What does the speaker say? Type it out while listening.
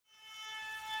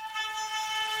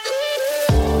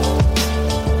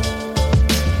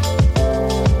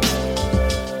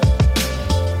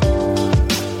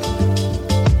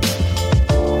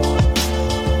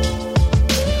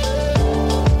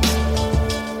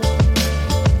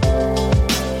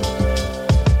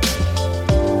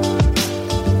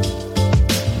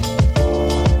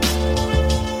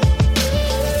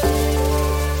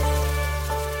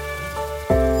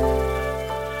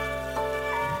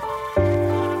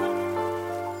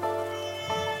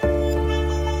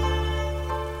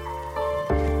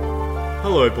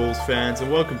Hello Bulls fans and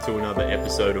welcome to another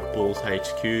episode of Bulls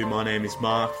HQ. My name is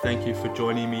Mark. Thank you for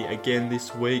joining me again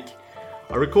this week.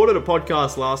 I recorded a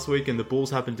podcast last week and the Bulls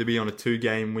happened to be on a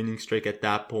 2-game winning streak at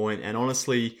that point. And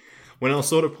honestly, when I was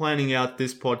sort of planning out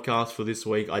this podcast for this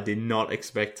week, I did not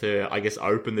expect to,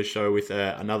 open the show with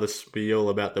another spiel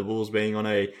about the Bulls being on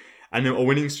a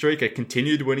winning streak, a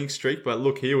continued winning streak. But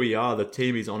look, here we are. The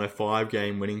team is on a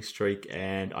 5-game winning streak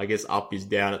and I guess up is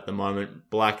down at the moment.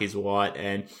 Black is white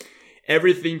and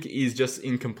everything is just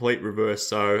in complete reverse.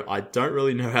 So I don't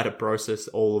really know how to process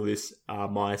all of this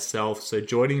myself. So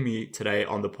joining me today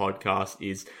on the podcast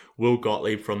is Will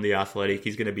Gottlieb from The Athletic.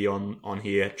 He's going to be on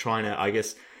here trying to,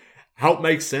 help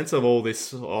make sense of all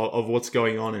this, of what's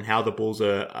going on and how the Bulls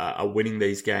are winning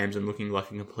these games and looking like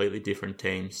a completely different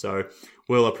team. So,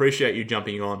 Will, appreciate you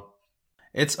jumping on.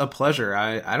 It's a pleasure.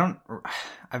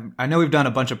 I know we've done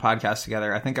a bunch of podcasts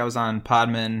together. I think I was on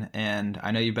Podman, and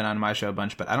I know you've been on my show a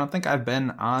bunch, but I don't think I've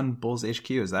been on Bulls HQ.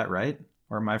 Is that right?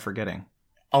 Or am I forgetting?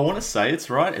 I want to say it's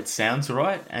right. It sounds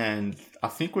right. And I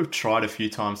think we've tried a few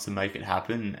times to make it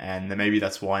happen. And maybe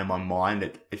that's why in my mind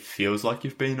it feels like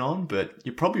you've been on. But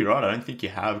you're probably right. I don't think you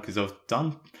have, because I've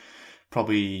done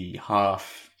probably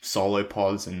half solo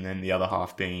pods and then the other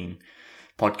half being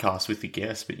podcasts with the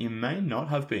guests. But you may not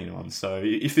have been on. So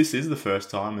if this is the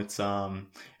first time, it's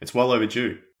well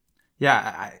overdue.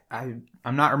 Yeah,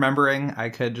 I'm not remembering. I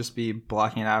could just be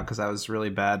blocking it out because I was a really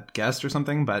bad guest or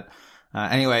something. But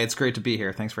anyway, it's great to be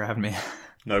here. Thanks for having me.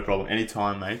 No problem.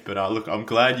 Anytime, mate. But look, I'm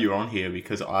glad you're on here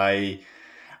because I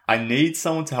need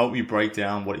someone to help me break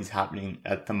down what is happening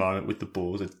at the moment with the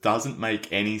Bulls. It doesn't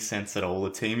make any sense at all. The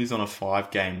team is on a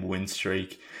 5-game win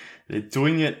streak. They're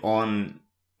doing it on,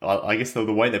 I guess the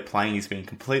way they're playing has been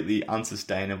completely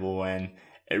unsustainable. And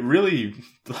it really,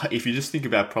 if you just think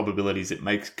about probabilities, it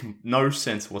makes no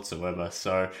sense whatsoever.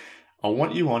 So I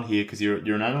want you on here because you're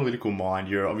an analytical mind.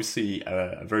 You're obviously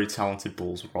a very talented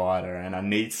Bulls writer, and I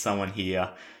need someone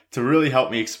here to really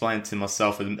help me explain to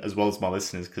myself as well as my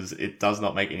listeners because it does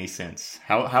not make any sense.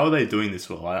 How are they doing this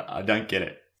well? I don't get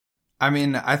it. I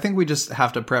mean, I think we just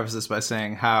have to preface this by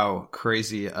saying how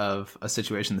crazy of a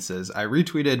situation this is. I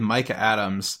retweeted Micah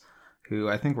Adams, who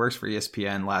I think works for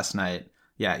ESPN last night.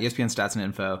 Yeah, ESPN Stats and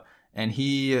Info. And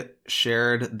he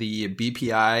shared the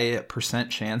BPI %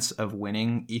 chance of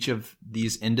winning each of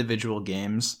these individual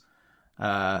games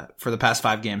for the past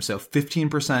 5 games. So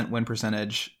 15% win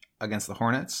percentage against the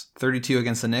Hornets, 32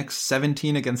 against the Knicks,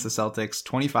 17 against the Celtics,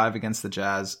 25 against the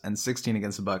Jazz, and 16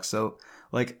 against the Bucks. So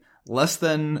less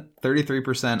than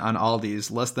 33% on all these,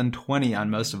 less than 20 on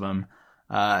most of them.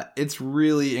 It's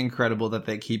really incredible that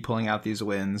they keep pulling out these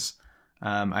wins.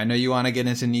 I know you want to get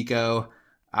into Nico.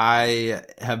 I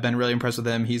have been really impressed with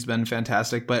him. He's been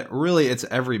fantastic, but really it's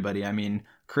everybody. I mean,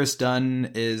 Chris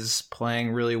Dunn is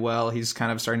playing really well. He's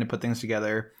kind of starting to put things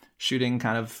together, shooting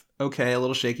kind of okay, a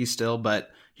little shaky still,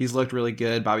 but he's looked really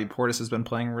good. Bobby Portis has been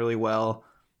playing really well.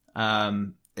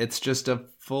 It's just a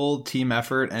full team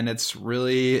effort and it's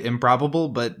really improbable,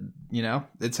 but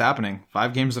it's happening.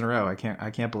 5 games in a row.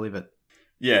 I can't believe it.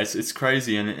 Yeah, it's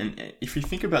crazy. And if you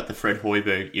think about the Fred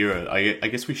Hoiberg era, I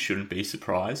guess we shouldn't be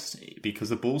surprised because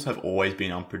the Bulls have always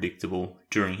been unpredictable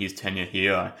during his tenure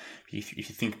here. If you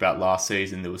think about last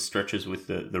season, there were stretches with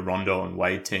the Rondo and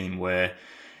Wade team where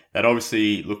that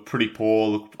obviously looked pretty poor,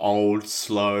 looked old,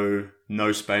 slow,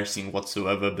 no spacing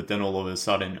whatsoever. But then all of a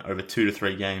sudden, over 2 to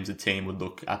 3 games, the team would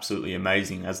look absolutely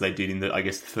amazing as they did in the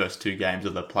first 2 games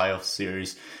of the playoff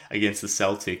series against the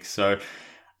Celtics. So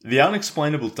the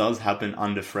unexplainable does happen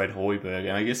under Fred Hoiberg,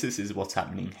 and I guess this is what's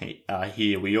happening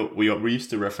here. We used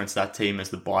to reference that team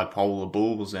as the bipolar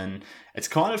Bulls, and it's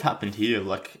kind of happened here.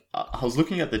 I was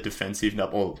looking at the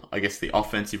the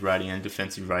offensive rating and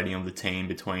defensive rating of the team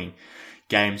between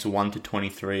games 1 to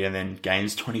 23 and then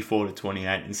games 24 to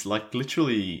 28. It's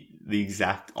literally the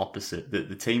exact opposite.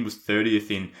 The team was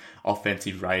 30th in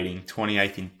offensive rating,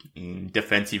 28th in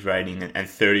defensive rating, and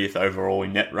 30th overall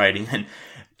in net rating. And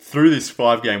through this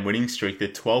 5-game winning streak, they're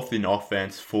 12th in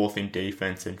offense, 4th in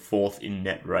defense, and 4th in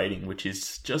net rating, which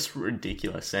is just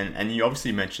ridiculous. And you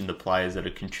obviously mentioned the players that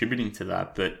are contributing to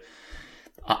that, but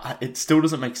it still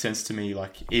doesn't make sense to me.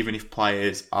 Even if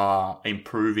players are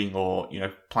improving or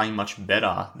playing much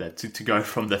better, that to go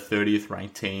from the 30th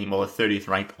ranked team or the 30th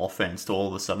ranked offense to all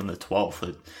of a sudden the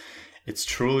 12th, it's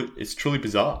truly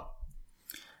bizarre.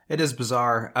 It is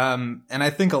bizarre. And I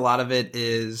think a lot of it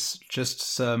is just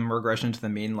some regression to the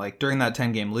mean. During that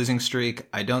 10-game losing streak,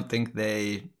 I don't think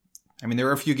there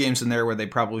were a few games in there where they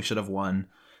probably should have won.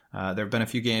 There have been a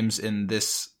few games in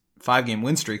this 5-game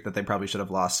win streak that they probably should have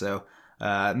lost. So,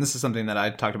 and this is something that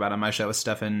I talked about on my show with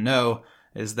Stefan No,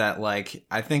 is that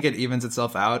I think it evens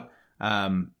itself out.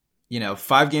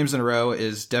 5 games in a row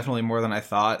is definitely more than I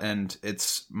thought. And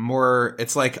it's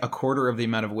like a quarter of the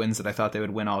amount of wins that I thought they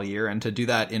would win all year. And to do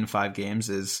that in 5 games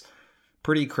is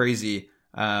pretty crazy.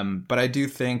 But I do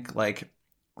think like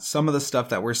some of the stuff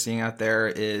that we're seeing out there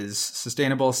is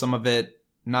sustainable. Some of it,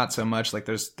 not so much. Like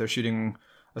they're shooting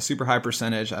a super high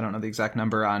percentage. I don't know the exact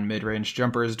number on mid-range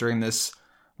jumpers during this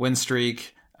win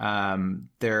streak.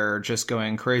 They're just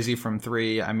going crazy from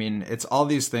 3. I mean, it's all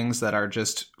these things that are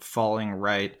just falling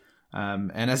right.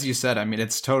 And as you said, I mean,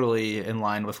 it's totally in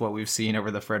line with what we've seen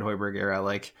over the Fred Hoiberg era.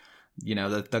 Like,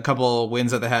 the couple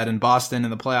wins that they had in Boston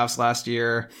in the playoffs last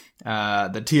year,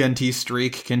 the TNT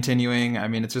streak continuing. I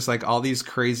mean, it's just like all these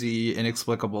crazy,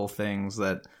 inexplicable things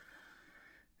that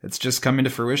it's just coming to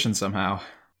fruition somehow.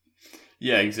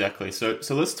 Yeah, exactly. So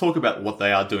let's talk about what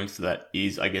they are doing so that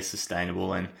is, I guess,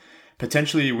 sustainable and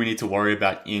potentially we need to worry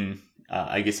about in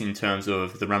terms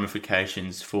of the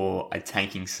ramifications for a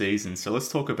tanking season. So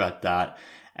let's talk about that.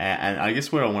 And I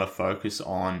guess where I want to focus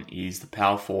on is the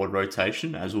power forward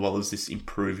rotation as well as this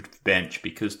improved bench,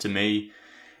 because to me,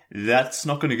 that's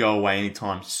not going to go away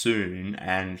anytime soon.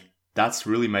 And that's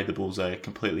really made the Bulls a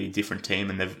completely different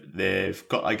team. And they've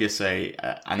got, I guess, an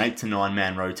 8 to 9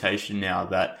 man rotation now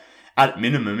that at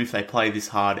minimum, if they play this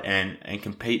hard and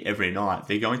compete every night,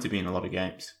 they're going to be in a lot of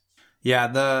games. Yeah,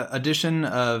 the addition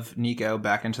of Nico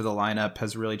back into the lineup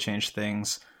has really changed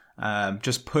things.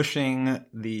 Just pushing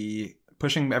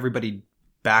everybody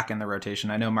back in the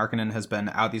rotation. I know Markkanen has been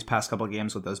out these past couple of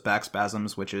games with those back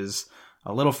spasms, which is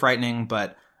a little frightening,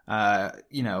 but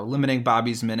limiting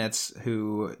Bobby's minutes,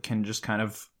 who can just kind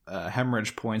of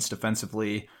hemorrhage points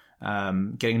defensively.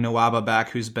 Getting Nwaba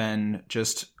back, who's been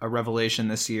just a revelation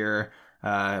this year,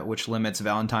 which limits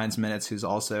Valentine's minutes, who's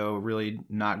also really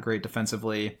not great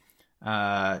defensively.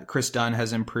 Chris Dunn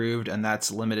has improved, and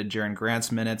that's limited Jaren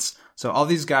Grant's minutes. So all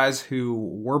these guys who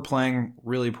were playing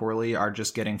really poorly are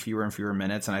just getting fewer and fewer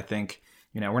minutes. And I think,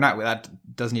 that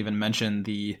doesn't even mention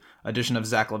the addition of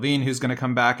Zach LaVine, who's going to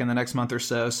come back in the next month or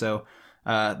so. So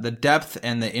the depth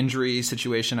and the injury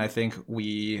situation, I think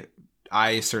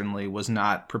I certainly was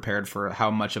not prepared for how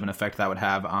much of an effect that would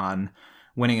have on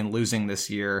winning and losing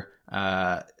this year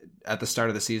at the start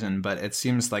of the season. But it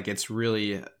seems like it's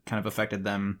really kind of affected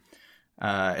them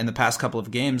in the past couple of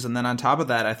games. And then on top of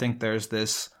that, I think there's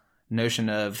this notion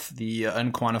of the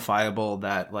unquantifiable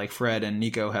that like Fred and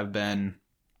Nico have been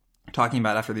talking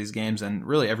about after these games. And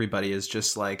really everybody is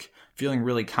just like feeling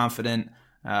really confident,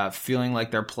 feeling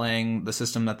like they're playing the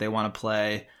system that they want to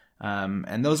play.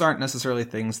 And those aren't necessarily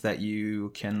things that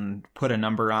you can put a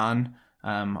number on.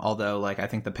 Although like I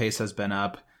think the pace has been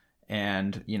up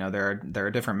and, there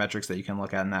are different metrics that you can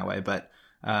look at in that way. But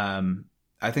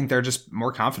I think they're just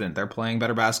more confident. They're playing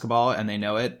better basketball and they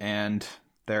know it and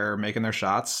they're making their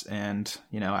shots. And,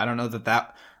 I don't know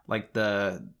that like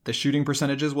the shooting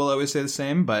percentages will always stay the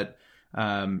same, but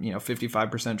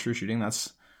 55% true shooting,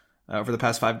 that's over the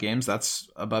past 5 games, that's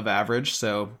above average.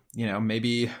 So,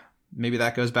 maybe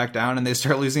that goes back down and they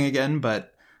start losing again.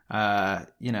 But,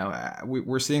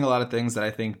 we're seeing a lot of things that I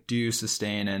think do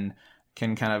sustain and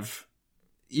can kind of,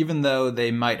 even though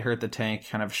they might hurt the tank,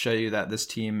 kind of show you that this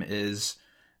team is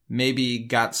maybe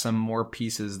got some more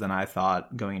pieces than I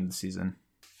thought going into the season.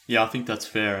 Yeah, I think that's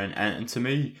fair. And to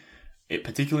me,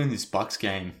 particularly in this Bucks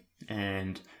game,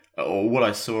 or what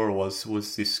I saw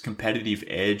was this competitive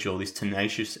edge or this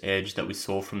tenacious edge that we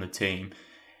saw from the team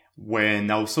when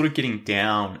they were sort of getting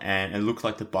down and it looked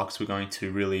like the Bucks were going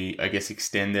to really, I guess,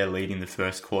 extend their lead in the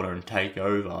first quarter and take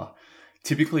over.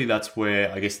 Typically, that's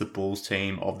where, I guess, the Bulls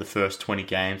team of the first 20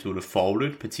 games would have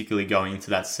folded, particularly going into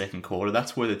that second quarter.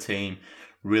 That's where the team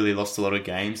really lost a lot of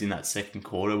games in that second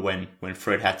quarter when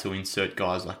Fred had to insert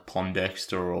guys like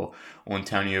Pondexter or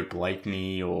Antonio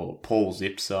Blakeney or Paul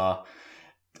Zipser,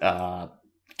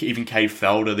 even Cade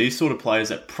Felder. These sort of players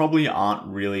that probably aren't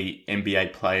really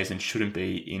NBA players and shouldn't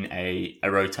be in a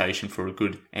rotation for a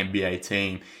good NBA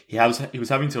team. He was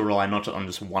having to rely not on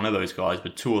just one of those guys,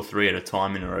 but 2 or 3 at a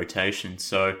time in a rotation.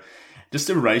 So just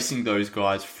erasing those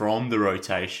guys from the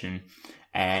rotation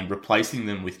and replacing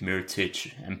them with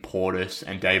Mirotic and Portis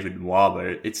and David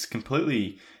Nwaba, it's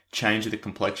completely changed the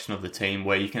complexion of the team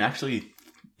where you can actually,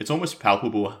 it's almost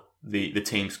palpable, the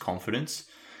team's confidence.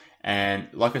 And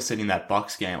like I said in that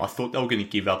Bucks game, I thought they were going to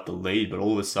give up the lead, but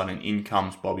all of a sudden in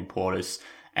comes Bobby Portis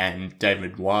and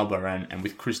David Nwaba, and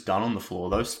with Chris Dunn on the floor,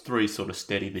 those 3 sort of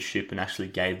steadied the ship and actually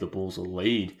gave the Bulls a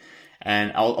lead.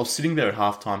 And I was sitting there at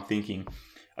halftime thinking,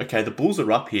 okay, the Bulls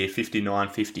are up here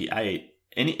 59-58.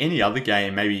 Any other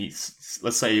game, maybe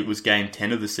let's say it was game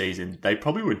 10 of the season, they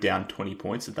probably were down 20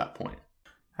 points at that point.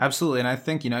 Absolutely. And I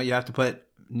think, you have to put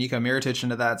Nikola Mirotic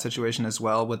into that situation as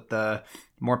well with the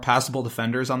more passable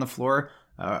defenders on the floor.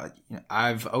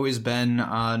 I've always been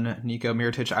on Nikola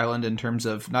Mirotic Island in terms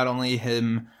of not only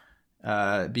him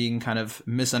being kind of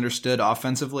misunderstood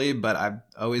offensively, but I've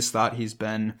always thought he's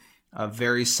been a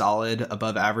very solid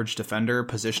above average defender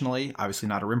positionally. Obviously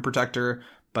not a rim protector,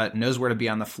 but knows where to be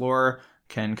on the floor,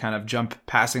 can kind of jump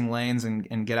passing lanes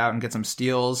and get out and get some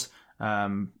steals.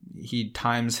 He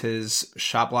times his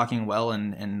shot blocking well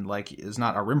and like is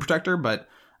not a rim protector, but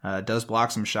does block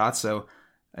some shots. So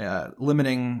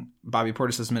limiting Bobby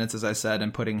Portis's minutes, as I said,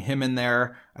 and putting him in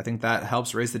there, I think that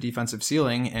helps raise the defensive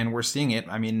ceiling, and we're seeing it.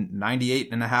 I mean,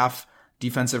 98.5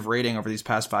 defensive rating over these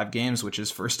past 5 games, which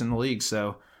is first in the league.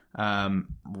 So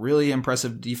really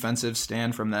impressive defensive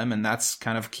stand from them, and that's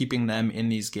kind of keeping them in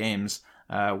these games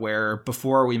where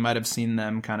before we might have seen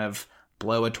them kind of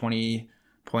blow a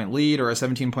 20-point lead or a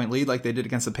 17-point lead like they did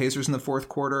against the Pacers in the fourth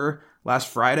quarter last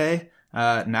Friday.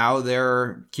 Now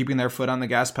they're keeping their foot on the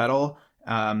gas pedal.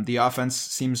 The offense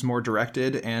seems more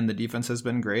directed, and the defense has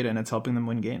been great, and it's helping them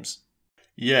win games.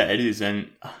 Yeah, it is, and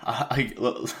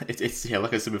it's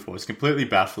like I said before, it's completely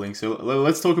baffling. So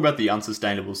let's talk about the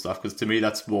unsustainable stuff, because to me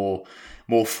that's more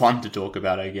fun to talk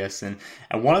about, I guess. And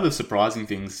one of the surprising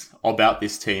things about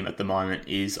this team at the moment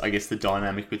is, I guess, the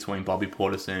dynamic between Bobby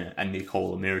Portis and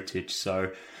Nikola Mirotic.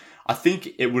 So I think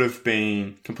it would have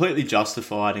been completely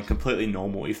justified and completely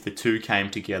normal if the two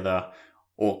came together,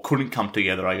 or couldn't come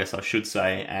together, I guess I should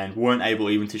say, and weren't able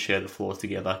even to share the floor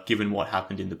together, given what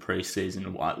happened in the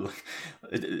preseason.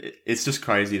 It's just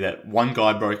crazy that one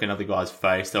guy broke another guy's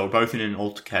face. They were both in an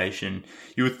altercation.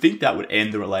 You would think that would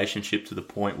end the relationship to the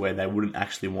point where they wouldn't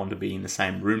actually want to be in the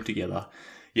same room together.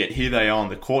 Yet here they are on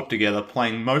the court together,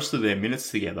 playing most of their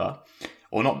minutes together,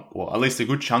 or not, well, at least a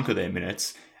good chunk of their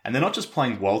minutes. And they're not just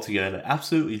playing well together, they're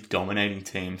absolutely dominating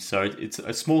teams. So it's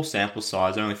a small sample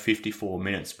size, only 54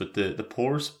 minutes, but the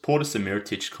Portis and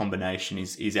Mirotic combination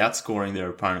is outscoring their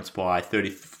opponents by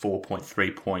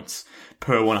 34.3 points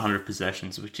per 100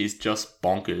 possessions, which is just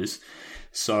bonkers.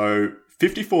 So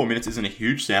 54 minutes isn't a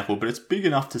huge sample, but it's big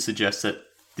enough to suggest that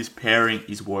this pairing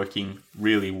is working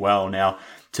really well. Now,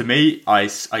 to me, I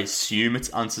assume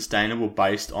it's unsustainable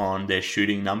based on their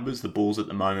shooting numbers. The Bulls at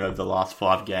the moment over the last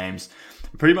 5 games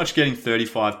pretty much getting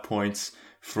 35 points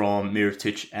from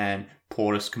Mirotic and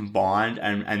Portis combined,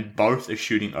 and both are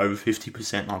shooting over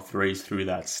 50% on threes through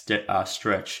that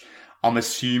stretch. I'm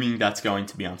assuming that's going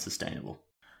to be unsustainable.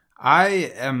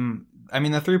 The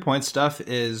 3-point stuff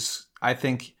is, I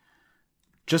think,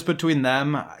 just between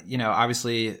them,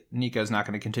 obviously Nico's not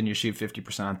going to continue to shoot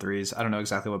 50% on threes. I don't know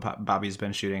exactly what Bobby's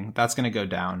been shooting. That's going to go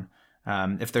down.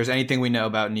 If there's anything we know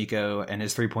about Nico and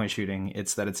his 3-point shooting,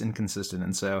 it's that it's inconsistent.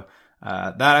 And so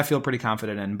that I feel pretty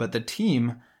confident in. But the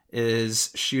team is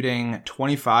shooting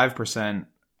 25%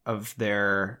 of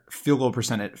their field goal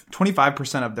percentage.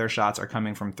 25% of their shots are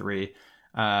coming from 3.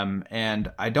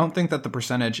 And I don't think that the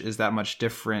percentage is that much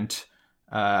different.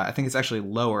 I think it's actually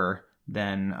lower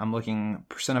than, I'm looking,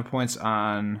 percent of points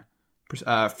on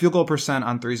field goal percent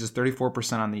on threes is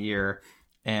 34% on the year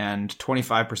and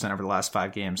 25% over the last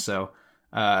 5 games. So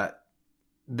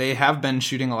they have been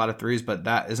shooting a lot of threes, but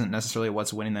that isn't necessarily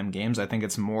what's winning them games. I think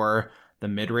it's more the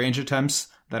mid-range attempts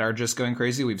that are just going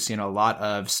crazy. We've seen a lot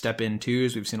of step-in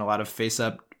twos. We've seen a lot of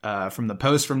face-up from the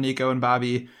post from Nico and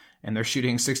Bobby, and they're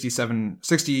shooting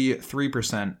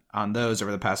 63% on those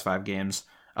over the past 5 games,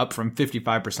 up from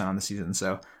 55% on the season.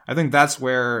 So I think that's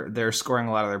where they're scoring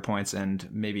a lot of their points and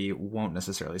maybe won't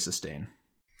necessarily sustain.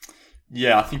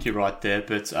 Yeah, I think you're right there,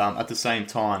 but at the same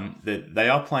time, they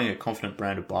are playing a confident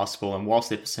brand of basketball, and whilst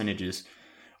their percentages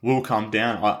will come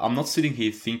down, I'm not sitting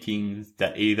here thinking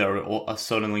that either are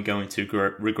suddenly going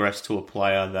to regress to a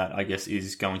player that I guess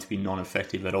is going to be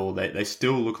non-effective at all. They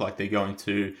still look like they're going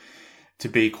to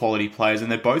be quality players, and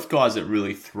they're both guys that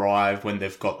really thrive when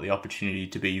they've got the opportunity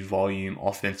to be volume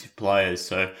offensive players.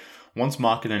 So once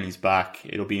Markkanen is back,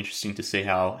 it'll be interesting to see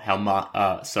how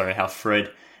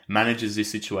Fred manages this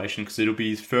situation, because it'll be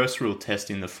his first real test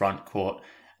in the front court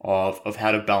of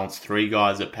how to balance 3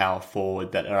 guys at power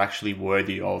forward that are actually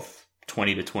worthy of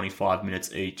 20 to 25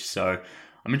 minutes each. So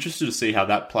I'm interested to see how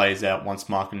that plays out once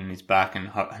Markkanen is back, and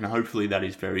hopefully that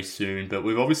is very soon. But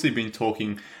we've obviously been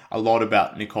talking a lot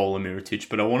about Nikola Mirotic,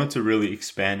 but I wanted to really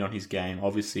expand on his game,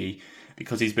 obviously,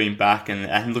 because he's been back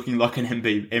and looking like an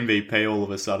MVP all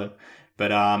of a sudden.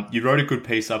 But you wrote a good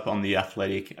piece up on The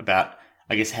Athletic about,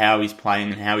 I guess, how he's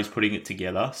playing and how he's putting it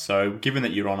together. So given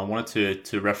that you're on, I wanted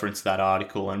to reference that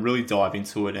article and really dive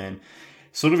into it and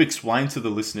sort of explain to the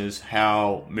listeners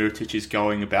how Mirotic is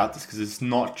going about this, because it's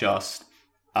not just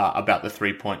about the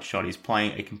 3-point shot. He's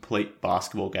playing a complete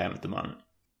basketball game at the moment.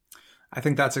 I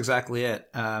think that's exactly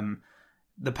it.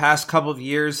 The past couple of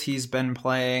years, he's been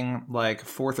playing like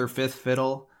fourth or fifth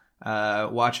fiddle,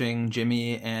 watching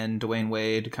Jimmy and Dwayne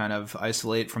Wade kind of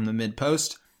isolate from the mid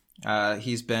post.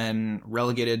 He's been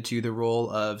relegated to the role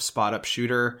of spot up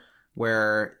shooter,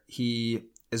 where he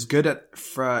is good at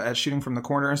shooting from the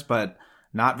corners, but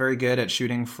not very good at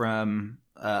shooting from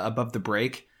above the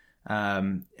break.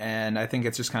 And I think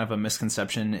it's just kind of a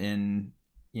misconception in,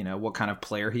 what kind of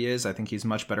player he is. I think he's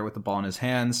much better with the ball in his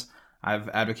hands. I've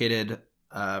advocated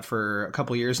for a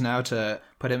couple years now to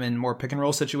put him in more pick and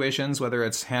roll situations, whether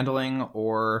it's handling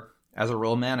or as a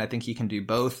roll man. I think he can do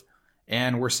both.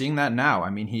 And we're seeing that now. I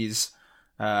mean, he's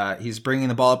bringing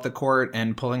the ball up the court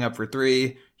and pulling up for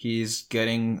three. He's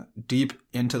getting deep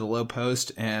into the low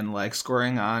post and like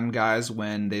scoring on guys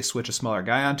when they switch a smaller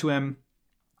guy onto him.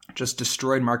 Just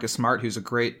destroyed Marcus Smart, who's a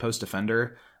great post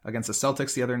defender against the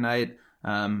Celtics the other night,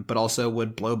 but also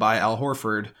would blow by Al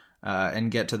Horford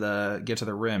and get to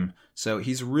the rim. So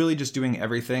he's really just doing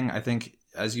everything. I think,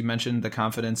 as you mentioned, the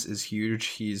confidence is huge.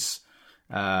 He's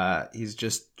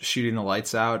just shooting the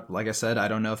lights out. Like I said, I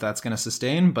don't know if that's going to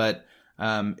sustain, but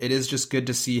it is just good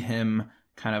to see him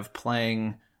kind of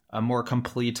playing a more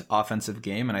complete offensive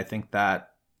game. And I think that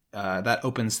that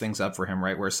opens things up for him,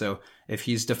 right? Where so if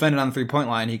he's defended on the 3-point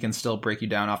line, he can still break you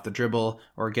down off the dribble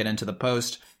or get into the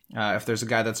post. If there's a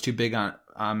guy that's too big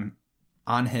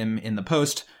on him in the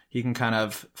post, he can kind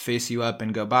of face you up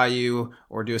and go by you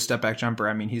or do a step back jumper.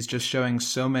 I mean, he's just showing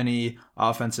so many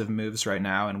offensive moves right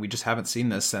now, and we just haven't seen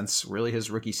this since really his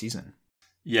rookie season.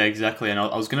 Yeah, exactly. And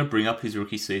I was going to bring up his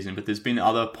rookie season, but there's been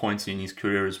other points in his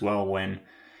career as well when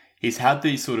he's had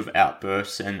these sort of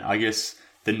outbursts, and I guess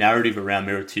the narrative around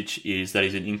Mirotic is that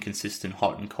he's an inconsistent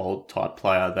hot and cold type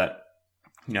player that,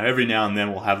 every now and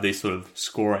then will have these sort of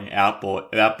scoring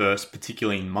outbursts,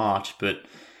 particularly in March, but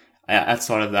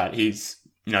outside of that, he's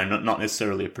not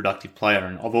necessarily a productive player.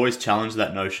 And I've always challenged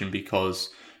that notion because,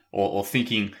 or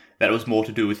thinking that it was more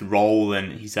to do with role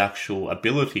than his actual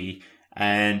ability.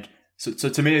 And so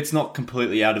to me, it's not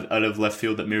completely out of left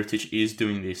field that Mirotic is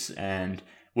doing this. And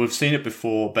we've seen it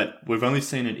before, but we've only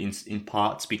seen it in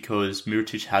parts because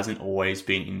Mirotic hasn't always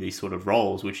been in these sort of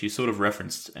roles, which you sort of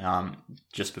referenced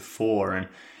just before. And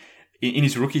in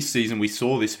his rookie season, we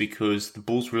saw this because the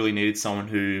Bulls really needed someone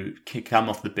who could come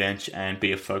off the bench and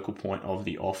be a focal point of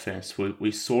the offense.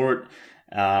 We saw it,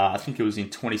 I think it was in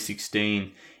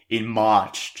 2016, in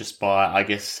March, just by, I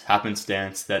guess,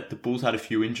 happenstance, that the Bulls had a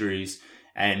few injuries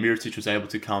and Mirotic was able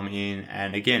to come in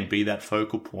and, again, be that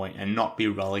focal point and not be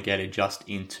relegated just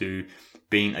into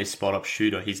being a spot-up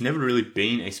shooter. He's never really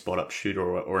been a spot-up shooter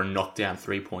or a knockdown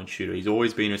three-point shooter. He's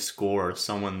always been a scorer,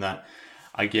 someone that,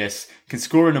 I guess, can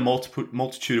score in a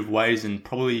multitude of ways and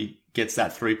probably gets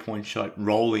that three-point shot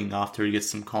rolling after he gets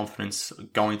some confidence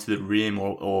going to the rim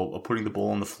or putting the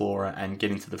ball on the floor and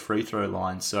getting to the free throw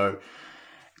line. So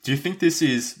do you think this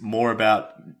is more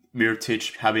about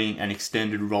Mirotic having an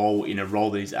extended role in a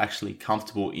role that he's actually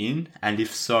comfortable in? And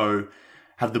if so,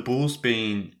 have the Bulls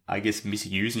been, I guess,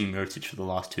 misusing Mirotic for the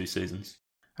last two seasons?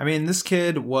 I mean, this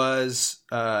kid was,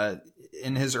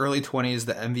 in his early 20s,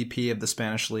 the MVP of the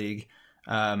Spanish League.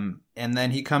 And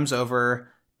then he comes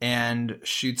over and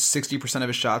shoots 60% of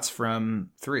his shots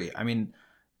from three. I mean,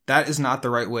 that is not the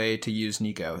right way to use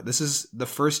Nico. This is the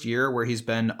first year where he's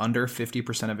been under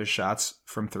 50% of his shots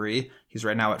from three. He's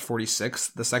right now at 46.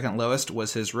 The second lowest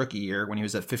was his rookie year when he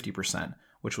was at 50%,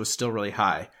 which was still really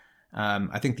high.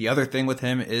 I think the other thing with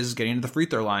him is getting to the free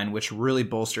throw line, which really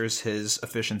bolsters his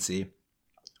efficiency.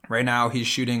 Right now, he's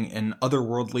shooting an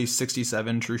otherworldly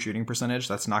 67 true shooting percentage.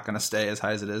 That's not going to stay as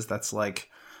high as it is. That's like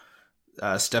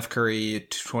Steph Curry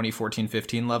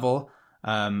 2014-15 level.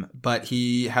 But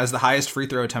he has the highest free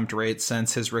throw attempt rate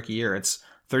since his rookie year. It's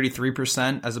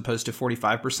 33% as opposed to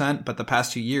 45%. But the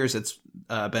past 2 years, it's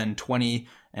been 20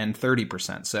 and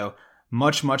 30%. So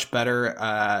much, much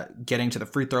better getting to the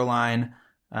free throw line.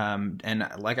 And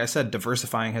like I said,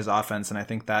 diversifying his offense. And I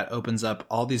think that opens up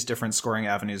all these different scoring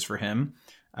avenues for him.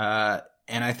 And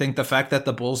I think the fact that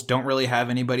the Bulls don't really have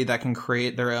anybody that can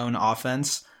create their own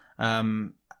offense,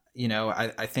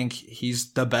 I think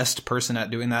he's the best person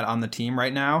at doing that on the team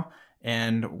right now.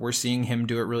 And we're seeing him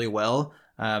do it really well.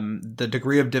 The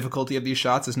degree of difficulty of these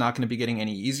shots is not going to be getting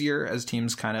any easier as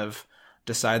teams kind of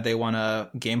decide they want to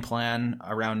game plan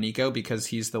around Nico, because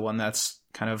he's the one that's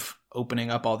kind of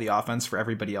opening up all the offense for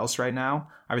everybody else right now.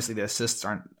 Obviously the assists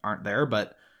aren't there,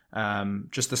 but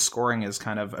just the scoring is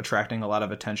kind of attracting a lot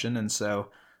of attention. And so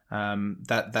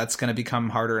that's going to become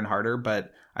harder and harder.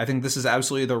 But I think this is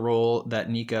absolutely the role that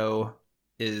Nico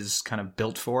is kind of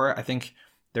built for. I think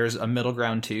there's a middle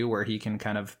ground too, where he can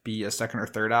kind of be a second or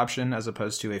third option as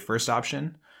opposed to a first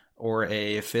option, or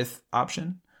a fifth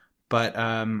option. But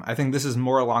I think this is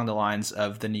more along the lines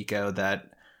of the Nico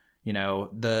that,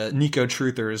 the Nico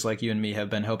truthers like you and me have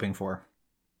been hoping for.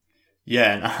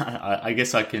 Yeah, and I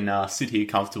guess I can sit here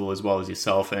comfortable as well as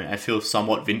yourself and feel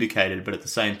somewhat vindicated, but at the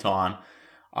same time,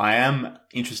 I am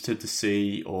interested to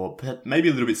see, or maybe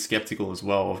a little bit skeptical as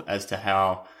well, as to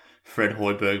how Fred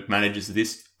Hoiberg manages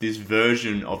this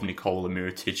version of Nikola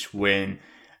Mirotic when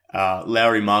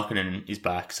Lauri Markkanen is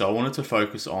back. So I wanted to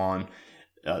focus on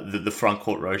the front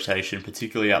court rotation,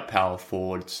 particularly at power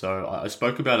forward. So I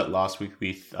spoke about it last week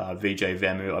with VJ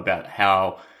Vemu about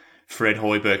how Fred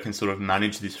Hoiberg can sort of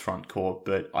manage this front court,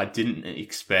 but I didn't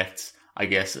expect, I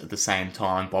guess, at the same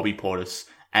time, Bobby Portis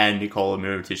and Nikola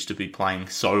Mirotic to be playing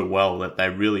so well that they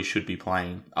really should be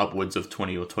playing upwards of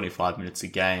 20 or 25 minutes a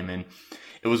game. And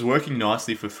it was working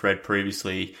nicely for Fred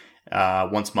previously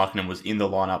once Markkanen was in the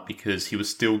lineup, because he was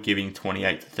still giving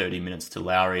 28 to 30 minutes to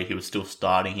Lauri. He was still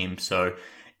starting him. So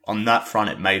on that front,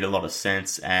 it made a lot of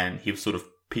sense, and he was sort of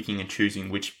picking and choosing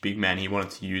which big man he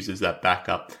wanted to use as that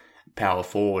backup power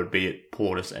forward, be it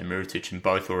Portis and Mirotic, and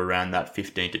both were around that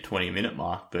 15 to 20 minute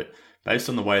mark. But based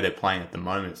on the way they're playing at the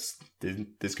moment,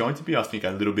 there's going to be, I think, a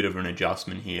little bit of an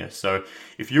adjustment here. So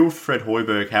if you're Fred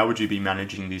Hoiberg, how would you be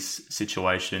managing this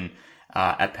situation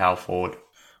at power forward?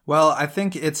 Well, I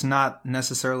think it's not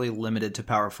necessarily limited to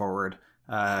power forward.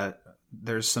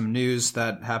 There's some news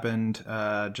that happened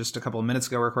just a couple of minutes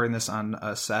ago, recording this on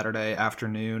a Saturday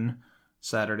afternoon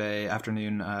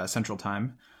Central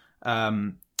Time.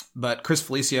 But Chris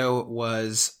Felicio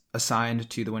was assigned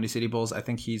to the Windy City Bulls. I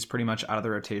think he's pretty much out of the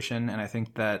rotation, and I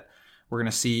think that we're going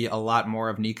to see a lot more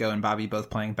of Nico and Bobby both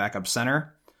playing backup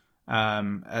center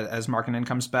as Markkanen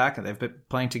comes back. They've been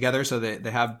playing together, so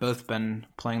they have both been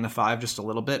playing the five just a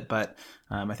little bit, but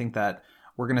I think that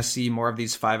we're going to see more of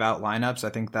these 5-out lineups. I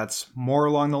think that's more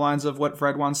along the lines of what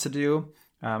Fred wants to do.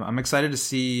 I'm excited to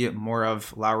see more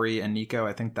of Lauri and Nico.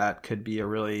 I think that could be a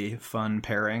really fun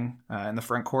pairing in the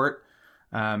front court.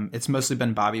 It's mostly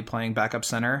been Bobby playing backup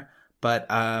center, but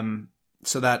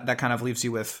so that kind of leaves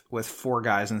you with 4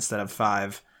 guys instead of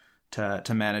 5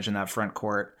 to manage in that front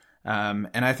court. And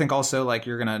I think also, like,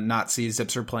 you're gonna not see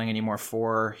Zipser playing anymore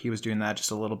 4. He was doing that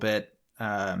just a little bit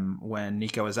when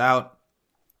Nico was out.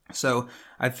 So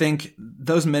I think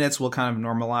those minutes will kind of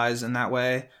normalize in that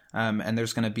way, and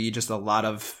there's going to be just a lot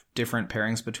of different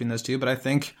pairings between those two. But I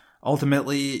think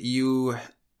ultimately you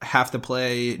have to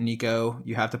play Nico,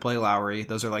 you have to play Lauri.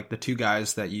 Those are like the 2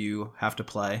 guys that you have to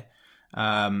play.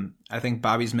 I think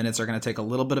Bobby's minutes are going to take a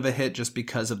little bit of a hit just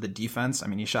because of the defense. I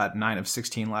mean, he shot 9 of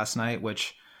 16 last night,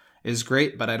 which is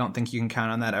great, but I don't think you can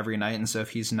count on that every night. And so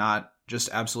if he's not just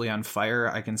absolutely on fire,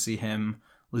 I can see him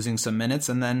losing some minutes.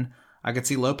 And then I could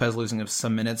see Lopez losing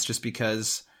some minutes just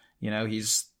because,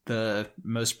 he's the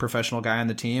most professional guy on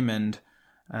the team and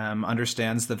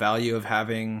understands the value of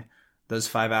having those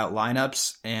 5-out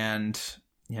lineups. And,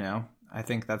 I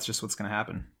think that's just what's going to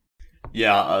happen.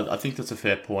 Yeah, I think that's a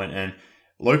fair point. And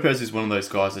Lopez is one of those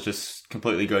guys that just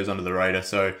completely goes under the radar.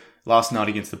 So last night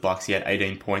against the Bucks, he had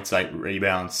 18 points, 8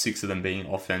 rebounds, 6 of them being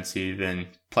offensive, and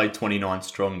played 29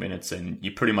 strong minutes. And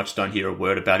you pretty much don't hear a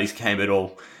word about his game at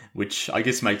all, which I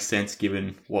guess makes sense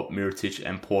given what Mirotic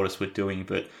and Portis were doing.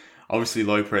 But obviously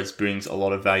Lopez brings a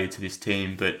lot of value to this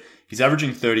team, but he's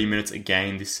averaging 30 minutes a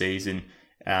game this season.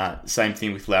 Same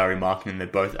thing with Lauri Markkanen. They're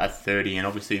both at 30, and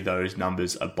obviously those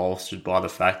numbers are bolstered by the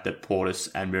fact that Portis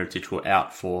and Mirotic were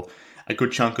out for a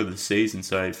good chunk of the season.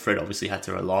 So Fred obviously had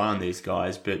to rely on these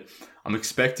guys, but I'm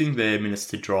expecting their minutes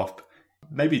to drop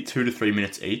maybe 2 to 3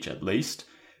 minutes each at least.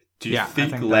 Do you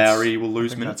think Lauri will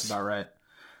lose minutes? That's about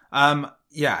right.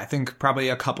 Yeah, I think probably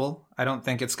a couple. I don't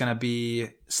think it's going to be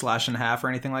slash and half or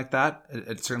anything like that.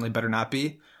 It certainly better not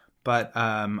be. But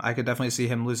I could definitely see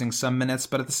him losing some minutes.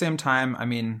 But at the same time, I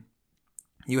mean,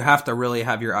 you have to really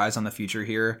have your eyes on the future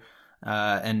here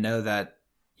and know that,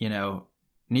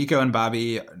 Nico and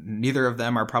Bobby, neither of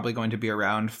them are probably going to be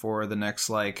around for the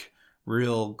next,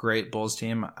 real great Bulls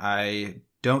team. I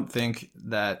don't think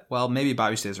that, well, maybe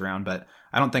Bobby stays around, but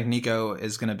I don't think Nico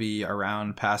is going to be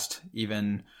around past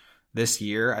even this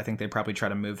year. I think they probably try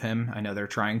to move him. I know they're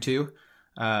trying to.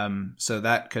 So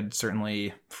that could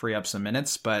certainly free up some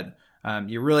minutes, but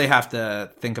you really have to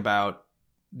think about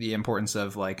the importance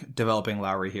of developing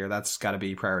Lauri here. That's got to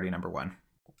be priority number 1.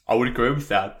 I would agree with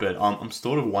that, but I'm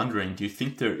sort of wondering, do you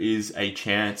think there is a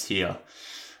chance here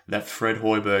that Fred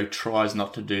Hoiberg tries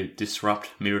not to disrupt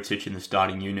Mirotic in the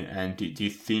starting unit, and do you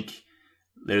think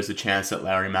there's a chance that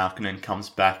Lauri Markkanen comes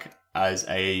back as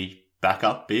a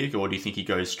backup big, or do you think he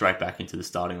goes straight back into the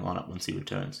starting lineup once he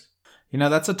returns?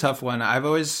 That's a tough one. I've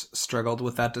always struggled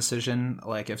with that decision.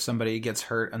 Like, if somebody gets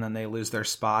hurt and then they lose their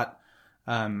spot,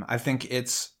 I think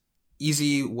it's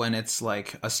easy when it's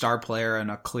like a star player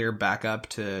and a clear backup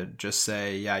to just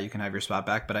say, yeah, you can have your spot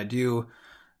back. But I do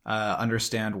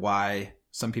understand why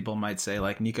some people might say,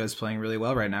 like, Nico's playing really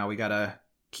well right now. We got to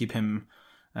keep him,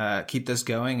 keep this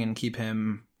going and keep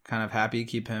him kind of happy,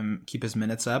 keep his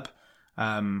minutes up.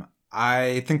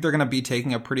 I think they're going to be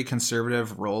taking a pretty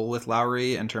conservative role with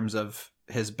Lowry in terms of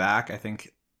his back. I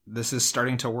think this is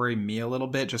starting to worry me a little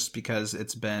bit just because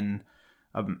it's been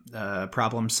a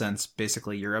problem since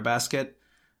basically Eurobasket.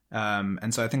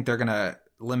 And so I think they're going to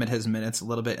limit his minutes a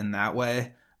little bit in that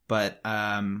way. But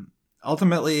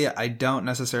ultimately, I don't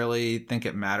necessarily think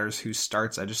it matters who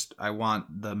starts. I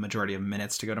want the majority of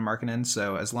minutes to go to Markkanen.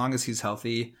 So as long as he's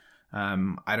healthy,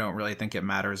 I don't really think it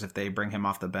matters if they bring him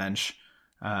off the bench.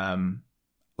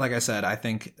 Like I said, I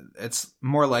think it's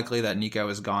more likely that Nico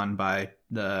is gone by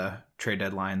the trade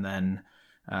deadline than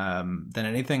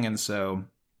anything. And so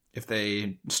if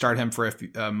they start him for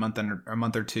a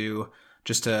month or two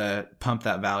just to pump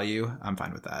that value, I'm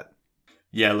fine with that.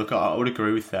 Yeah, look, I would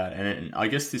agree with that. And I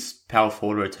guess this power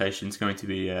forward rotation is going to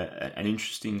be an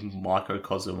interesting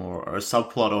microcosm or a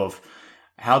subplot of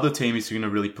how the team is going to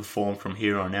really perform from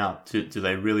here on out. Do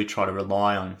they really try to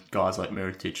rely on guys like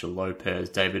Mirotic or Lopez,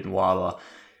 David Nwaba,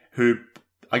 who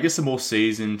I guess are more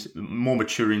seasoned, more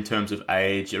mature in terms of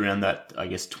age, around that, I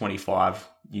guess, 25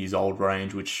 years old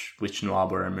range, which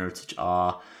Nwaba and Mirotic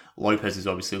are. Lopez is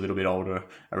obviously a little bit older,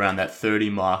 around that 30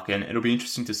 mark, and it'll be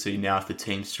interesting to see now if the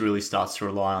team really starts to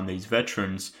rely on these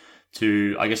veterans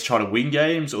to, I guess, try to win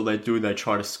games, or they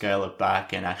try to scale it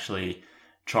back and actually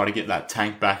try to get that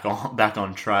tank back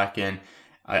on track, and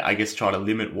I guess try to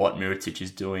limit what Mirotic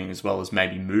is doing, as well as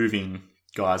maybe moving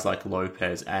guys like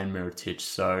Lopez and Mirotic.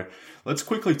 So let's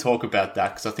quickly talk about that,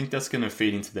 because I think that's going to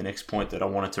feed into the next point that I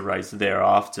wanted to raise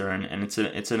thereafter, and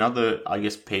it's another, I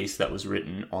guess, piece that was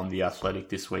written on The Athletic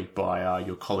this week by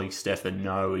your colleague Stefan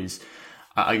No, is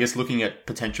I guess looking at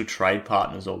potential trade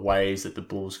partners or ways that the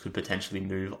Bulls could potentially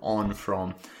move on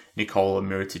from Nikola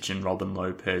Mirotic and Robin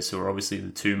Lopez, who are obviously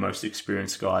the two most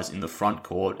experienced guys in the front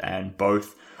court, and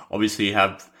both obviously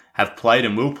have played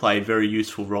and will play very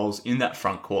useful roles in that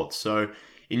front court. So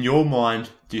in your mind,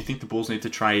 do you think the Bulls need to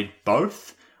trade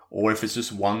both? Or if it's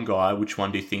just one guy, which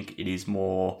one do you think it is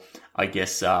more, I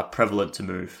guess, prevalent to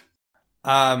move?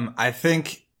 I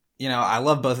think, I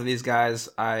love both of these guys.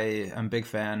 I am a big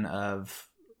fan of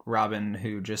Robin,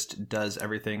 who just does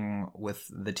everything with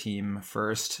the team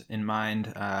first in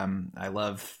mind.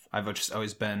 I've just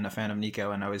always been a fan of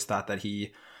Nico and always thought that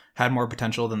he had more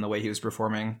potential than the way he was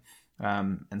performing.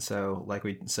 And so, like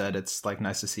we said, it's like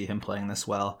nice to see him playing this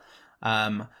well.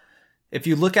 If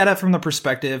you look at it from the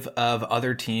perspective of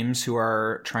other teams who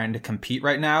are trying to compete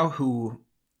right now, who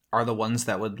are the ones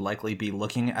that would likely be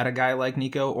looking at a guy like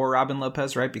Nico or Robin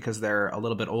Lopez, right? Because they're a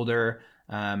little bit older.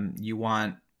 You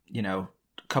want, a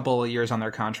couple of years on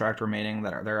their contract remaining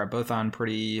that they're both on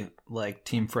pretty like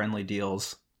team friendly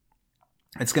deals.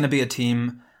 It's going to be a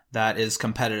team that is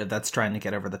competitive, that's trying to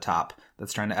get over the top,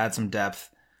 that's trying to add some depth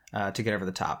to get over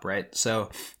the top, right? So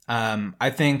I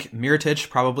think Mirotic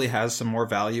probably has some more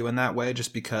value in that way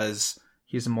just because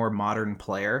he's a more modern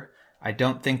player. I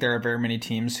don't think there are very many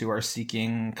teams who are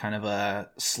seeking kind of a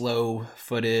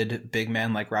slow-footed big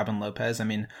man like Robin Lopez. I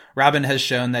mean, Robin has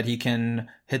shown that he can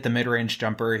hit the mid-range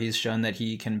jumper. He's shown that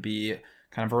he can be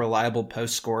kind of a reliable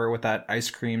post scorer with that ice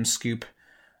cream scoop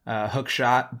hook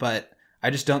shot, but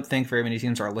I just don't think very many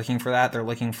teams are looking for that. They're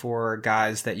looking for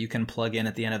guys that you can plug in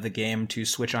at the end of the game to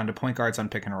switch on to point guards on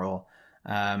pick and roll.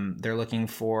 They're looking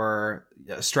for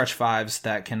stretch fives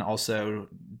that can also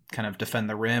kind of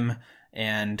defend the rim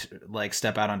and like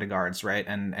step out onto guards, right?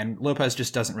 And Lopez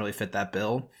just doesn't really fit that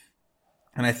bill.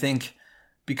 And I think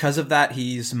because of that,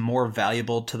 he's more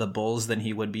valuable to the Bulls than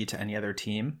he would be to any other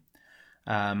team.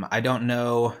 I don't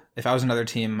know if I was another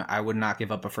team, I would not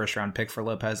give up a first round pick for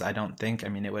Lopez. I don't think. I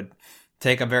mean, it would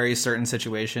take a very certain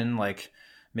situation, like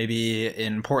maybe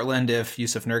in Portland, if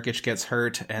Yusuf Nurkic gets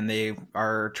hurt and they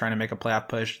are trying to make a playoff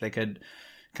push, they could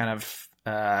kind of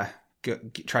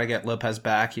try to get Lopez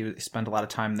back. He spent a lot of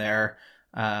time there.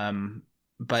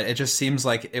 But it just seems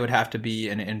like it would have to be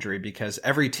an injury because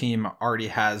every team already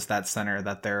has that center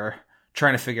that they're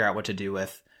trying to figure out what to do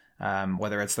with.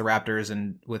 Whether it's the Raptors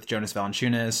and with Jonas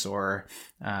Valanciunas or,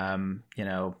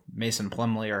 Mason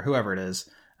Plumlee or whoever it is,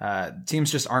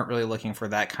 teams just aren't really looking for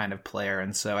that kind of player.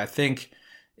 And so I think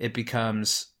it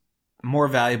becomes more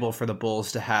valuable for the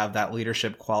Bulls to have that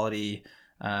leadership quality,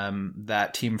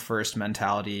 that team first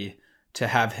mentality, to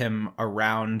have him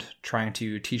around trying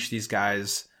to teach these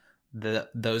guys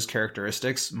those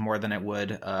characteristics more than it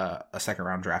would a second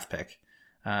round draft pick.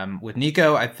 With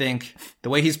Nico, I think the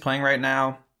way he's playing right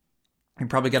now, you'd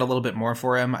probably get a little bit more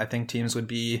for him. I think teams would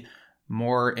be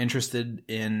more interested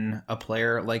in a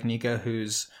player like Nico,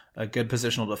 who's a good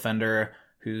positional defender,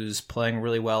 who's playing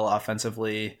really well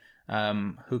offensively,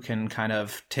 who can kind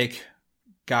of take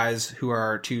guys who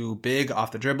are too big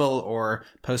off the dribble or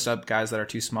post up guys that are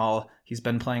too small. He's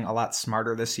been playing a lot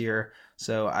smarter this year.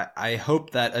 So I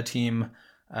hope that a team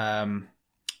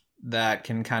that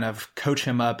can kind of coach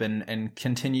him up and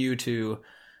continue to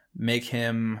make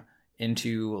him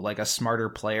into like a smarter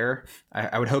player.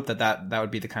 I would hope that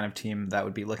would be the kind of team that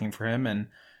would be looking for him. And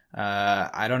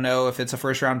I don't know if it's a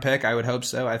first round pick. I would hope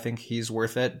so. I think he's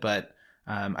worth it, but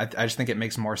I just think it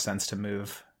makes more sense to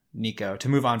move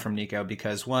on from Nico,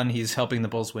 because one, he's helping the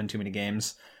Bulls win too many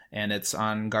games, and it's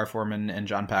on Gar Forman and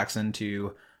John Paxson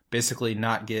to basically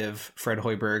not give Fred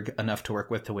Hoiberg enough to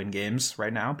work with to win games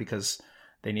right now, because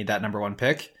they need that number one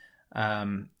pick.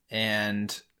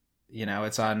 And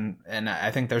it's on, and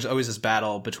I think there's always this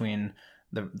battle between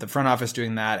the front office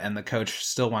doing that and the coach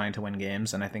still wanting to win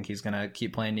games. And I think he's going to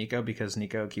keep playing Nico because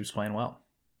Nico keeps playing well.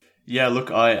 Yeah, look,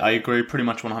 I agree pretty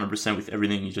much 100% with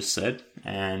everything you just said,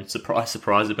 and surprise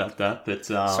about that. But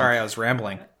sorry, I was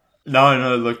rambling.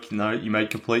 No, look, you made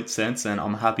complete sense, and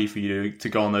I'm happy for you to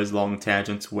go on those long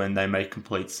tangents when they make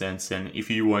complete sense. And if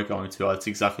you weren't going to, that's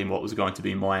exactly what was going to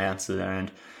be my answer.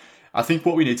 And I think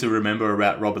what we need to remember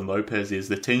about Robin Lopez is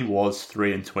the team was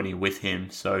 3-20 with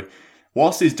him. So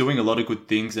whilst he's doing a lot of good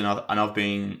things, and I've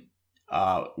been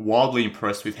wildly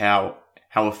impressed with how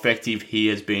effective he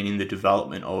has been in the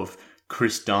development of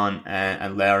Chris Dunn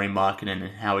and Lauri Markkanen,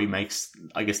 and how he makes,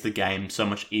 I guess, the game so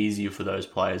much easier for those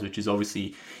players, which is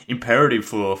obviously imperative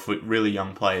for really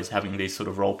young players, having these sort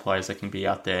of role players that can be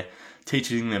out there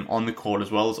teaching them on the court as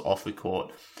well as off the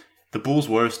court. The Bulls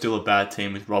were still a bad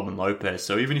team with Robin Lopez,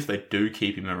 so even if they do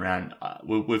keep him around,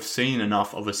 we've seen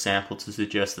enough of a sample to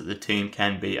suggest that the team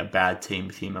can be a bad team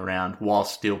with him around while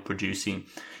still producing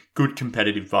good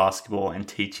competitive basketball and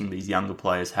teaching these younger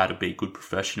players how to be good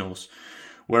professionals.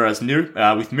 Whereas with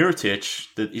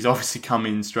Mirotic, he's obviously come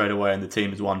in straight away and the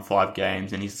team has won 5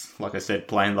 games, and he's, like I said,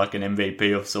 playing like an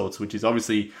MVP of sorts, which is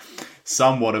obviously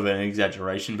somewhat of an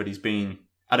exaggeration, but he's been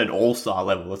at an all-star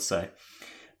level, let's say.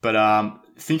 But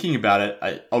thinking about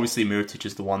it, obviously Mirotic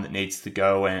is the one that needs to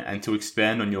go, and to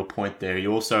expand on your point there, he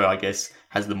also, I guess,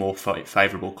 has the more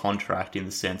favourable contract in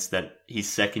the sense that his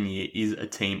second year is a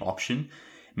team option.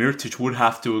 Mirotic would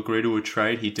have to agree to a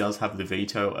trade. He does have the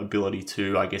veto ability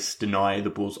to, I guess, deny the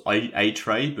Bulls a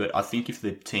trade, but I think if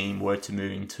the team were to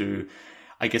move into,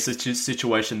 I guess, a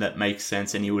situation that makes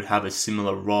sense and he would have a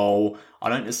similar role, I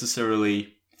don't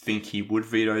necessarily think he would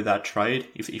veto that trade.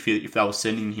 If they were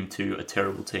sending him to a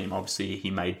terrible team, obviously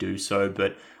he may do so,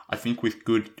 but I think with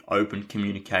good open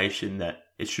communication that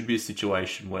it should be a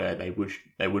situation where they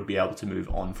would be able to move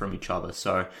on from each other.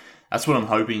 So that's what I'm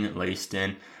hoping, at least.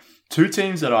 And two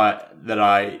teams that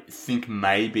I think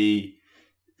may be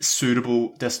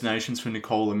suitable destinations for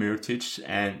Nikola Mirotic,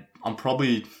 and I'm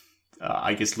probably,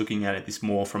 I guess, looking at this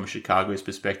more from Chicago's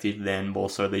perspective than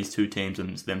also these two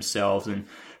teams themselves, and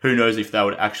who knows if they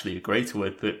would actually agree to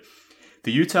it. But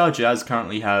the Utah Jazz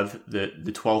currently have the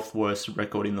 12th worst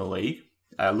record in the league.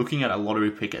 Looking at a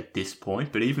lottery pick at this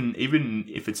point, but even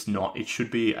if it's not, it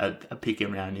should be a pick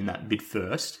around in that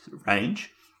mid-first range,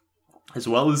 as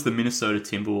well as the Minnesota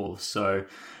Timberwolves. So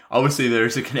obviously there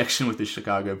is a connection with the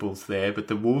Chicago Bulls there, but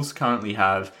the Wolves currently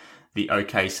have the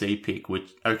OKC pick,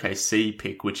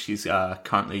 which is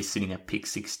currently sitting at pick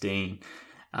 16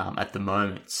 at the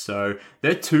moment. So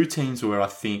they're two teams where I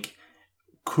think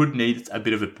could need a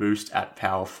bit of a boost at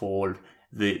power forward.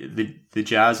 The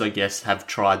Jazz, I guess, have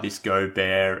tried this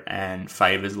Gobert and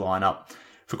Favors lineup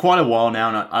for quite a while now,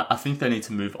 and I think they need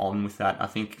to move on with that. I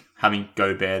think having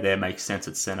Gobert there makes sense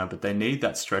at center, but they need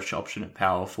that stretch option at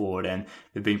power forward, and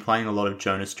they've been playing a lot of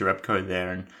Jonas Jerebko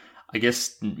there, and I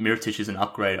guess Mirotic is an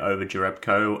upgrade over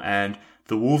Jerebko, and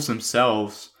the Wolves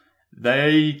themselves,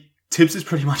 Tibbs is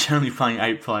pretty much only playing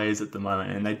 8 players at the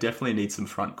moment, and they definitely need some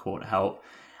front court help.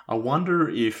 I wonder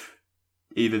if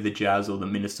either the Jazz or the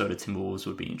Minnesota Timberwolves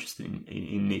would be interested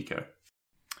in Nico.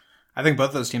 I think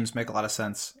both those teams make a lot of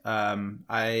sense.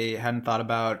 I hadn't thought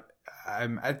about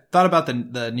I thought about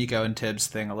the Nico and Tibbs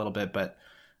thing a little bit, but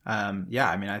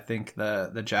I think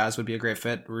the Jazz would be a great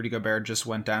fit. Rudy Gobert just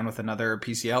went down with another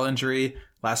PCL injury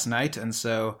last night, and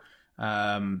so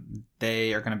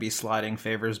they are going to be sliding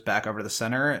Favors back over to the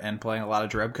center and playing a lot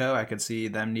of Jerebko. I could see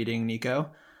them needing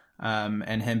Nico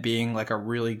and him being like a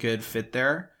really good fit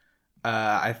there.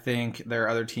 I think there are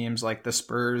other teams like the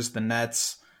Spurs, the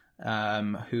Nets,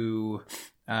 who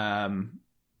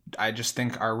I just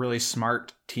think are really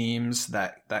smart teams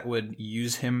that would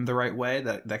use him the right way,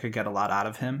 that could get a lot out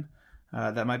of him.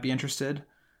 that might be interested.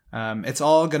 It's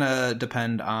all going to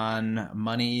depend on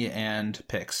money and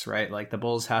picks, right? Like the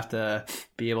Bulls have to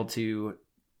be able to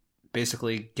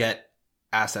basically get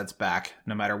assets back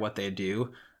no matter what they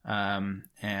do.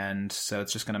 And so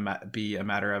it's just going to be a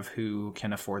matter of who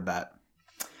can afford that.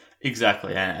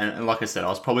 Exactly. And like I said, I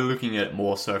was probably looking at it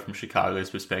more so from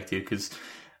Chicago's perspective, because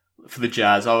for the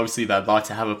Jazz, obviously they'd like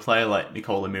to have a player like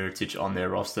Nikola Mirotic on their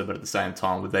roster, but at the same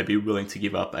time, would they be willing to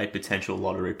give up a potential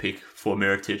lottery pick for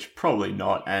Mirotic? Probably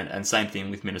not. And same thing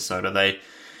with Minnesota. They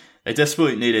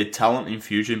desperately need a talent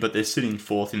infusion, but they're sitting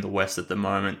fourth in the West at the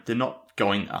moment. They're not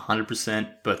going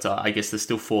 100%, but I guess they're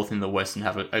still fourth in the West and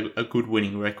have a good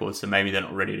winning record, so maybe they're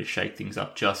not ready to shake things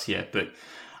up just yet. But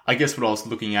I guess what I was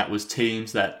looking at was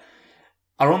teams that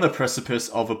are on the precipice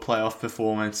of a playoff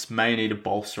performance, may need a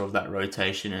bolster of that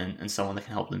rotation and someone that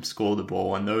can help them score the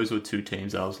ball. And those were two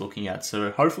teams I was looking at.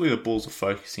 So hopefully the Bulls are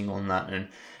focusing on that, and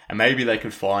maybe they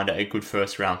could find a good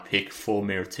first round pick for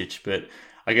Mirotic. But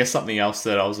I guess something else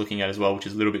that I was looking at as well, which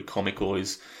is a little bit comical,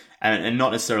 is, and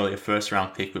not necessarily a first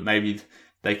round pick, but maybe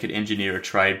they could engineer a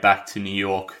trade back to New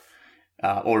York,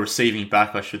 or receiving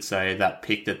back, I should say, that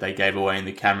pick that they gave away in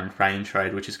the Cameron Payne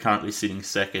trade, which is currently sitting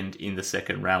second in the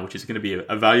second round, which is going to be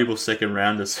a valuable second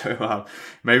rounder. So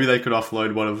maybe they could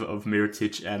offload one of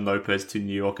Mirotic and Lopez to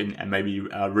New York and maybe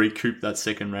recoup that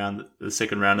the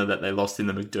second rounder that they lost in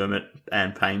the McDermott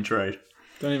and Payne trade.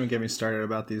 Don't even get me started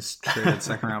about these traded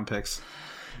second round picks.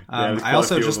 I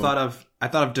also just thought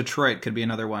of Detroit could be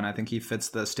another one. I think he fits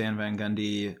the Stan Van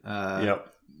Gundy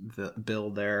the bill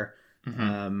there.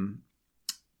 Mm-hmm.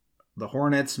 The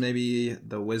Hornets, maybe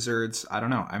the Wizards. I don't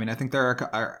know. I mean, I think there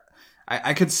are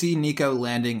I could see Nico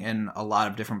landing in a lot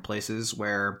of different places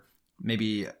where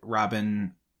maybe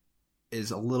Robin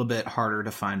is a little bit harder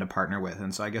to find a partner with.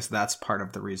 And so I guess that's part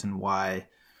of the reason why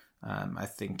I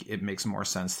think it makes more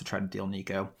sense to try to deal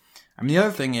Nico. I mean, the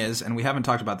other thing is, and we haven't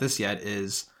talked about this yet,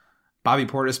 is Bobby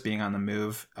Portis being on the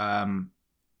move.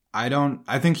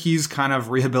 I think he's kind of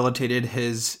rehabilitated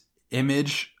his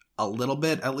image a little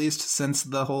bit, at least since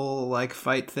the whole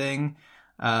fight thing.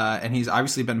 And he's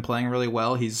obviously been playing really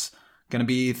well. He's going to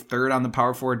be third on the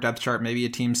power forward depth chart. Maybe a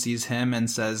team sees him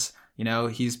and says,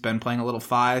 he's been playing a little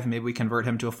five. Maybe we convert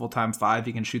him to a full-time five.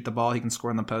 He can shoot the ball. He can score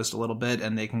in the post a little bit,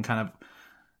 and they can kind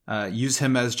of use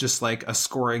him as just like a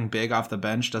scoring big off the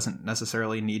bench. Doesn't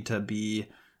necessarily need to be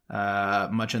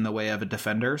much in the way of a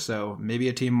defender. So maybe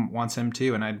a team wants him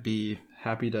too, and I'd be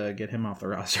happy to get him off the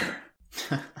roster.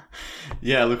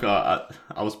 Yeah, look, I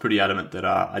was pretty adamant that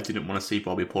I didn't want to see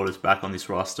Bobby Portis back on this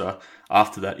roster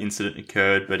after that incident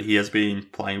occurred, but he has been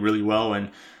playing really well,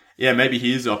 and yeah, maybe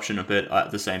he is the option a bit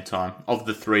at the same time. Of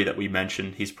the three that we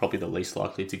mentioned, he's probably the least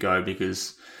likely to go,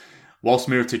 because whilst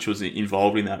Mirotic was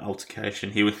involved in that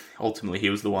altercation, he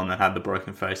was the one that had the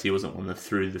broken face. He wasn't one that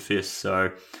threw the fist,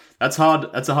 so that's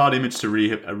hard. That's a hard image to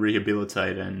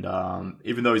rehabilitate, and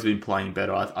even though he's been playing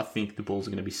better, I think the Bulls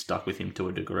are going to be stuck with him to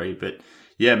a degree. But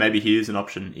yeah, maybe he is an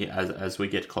option as we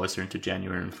get closer into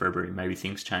January and February. Maybe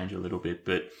things change a little bit.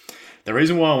 But the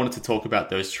reason why I wanted to talk about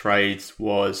those trades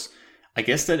was, I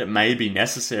guess, that it may be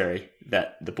necessary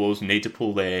that the Bulls need to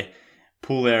pull their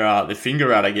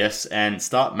finger out, I guess, and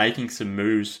start making some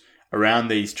moves around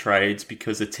these trades,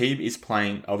 because the team is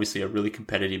playing obviously a really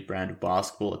competitive brand of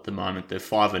basketball at the moment. They're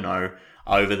 5-0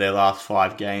 over their last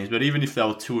 5 games, but even if they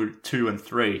were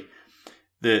 2-3,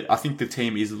 I think the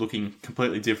team is looking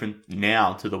completely different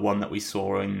now to the one that we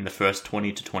saw in the first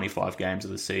 20 to 25 games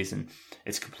of the season.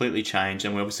 It's completely changed,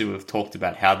 and we've talked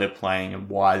about how they're playing and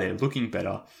why they're looking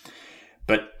better.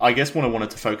 But I guess what I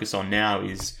wanted to focus on now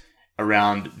is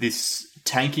around this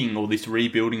tanking or this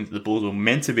rebuilding that the Bulls were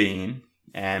meant to be in,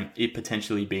 and it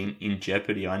potentially being in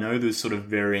jeopardy. I know there's sort of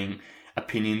varying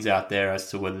opinions out there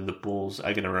as to whether the Bulls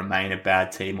are going to remain a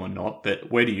bad team or not,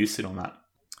 but where do you sit on that?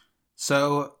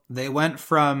 So they went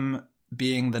from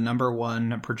being the number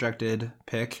 1 projected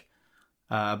pick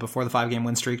before the 5-game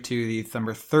win streak to the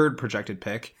number 3rd projected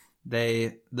pick.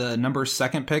 The number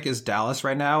 2nd pick is Dallas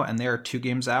right now, and they are 2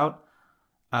 games out.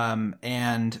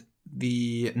 And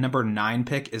the number 9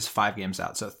 pick is 5 games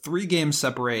out. So 3 games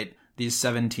separate these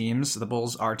 7 teams. The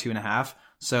Bulls are 2.5.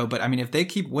 So, but I mean, if they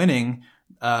keep winning,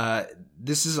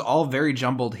 this is all very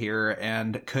jumbled here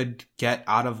and could get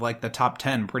out of the top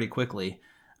 10 pretty quickly.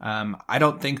 I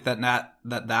don't think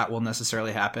that will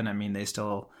necessarily happen. I mean, they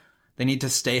need to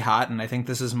stay hot, and I think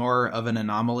this is more of an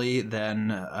anomaly than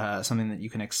something that you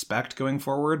can expect going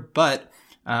forward. But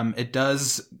it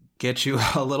does get you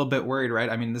a little bit worried, right?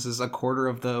 I mean, this is a quarter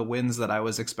of the wins that I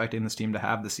was expecting this team to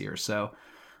have this year. So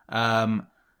I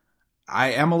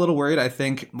am a little worried. I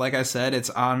think, like I said, it's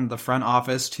on the front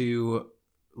office to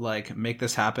like make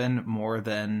this happen more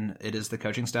than it is the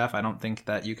coaching staff. I don't think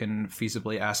that you can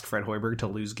feasibly ask Fred Hoiberg to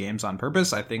lose games on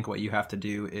purpose. I think what you have to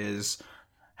do is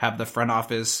have the front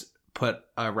office put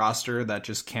a roster that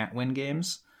just can't win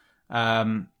games.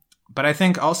 But I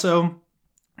think also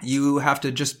you have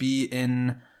to just be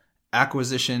in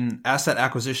asset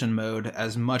acquisition mode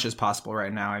as much as possible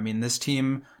right now. I mean, this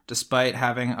team, despite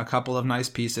having a couple of nice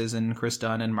pieces in Chris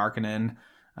Dunn and Markkanen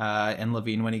and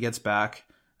Levine when he gets back,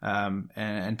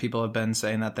 and people have been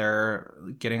saying that they're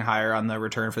getting higher on the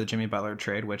return for the Jimmy Butler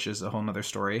trade, which is a whole nother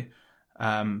story.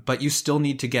 But you still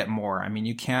need to get more. I mean,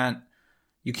 you can't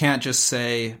just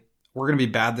say we're going to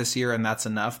be bad this year and that's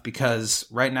enough, because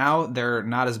right now they're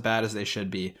not as bad as they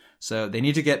should be. So they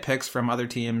need to get picks from other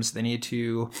teams. They need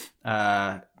to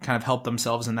kind of help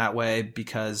themselves in that way,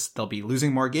 because they'll be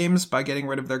losing more games by getting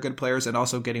rid of their good players and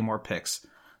also getting more picks.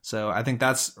 So I think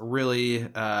that's really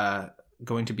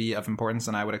going to be of importance,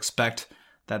 and I would expect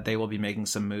that they will be making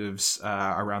some moves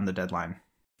around the deadline.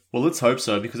 Well, let's hope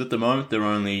so, because at the moment they're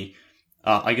only,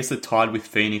 I guess they're tied with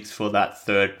Phoenix for that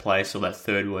third place, or that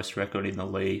third worst record in the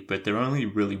league, but they're only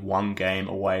really one game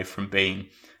away from being,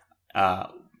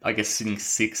 I guess, sitting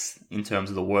sixth in terms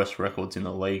of the worst records in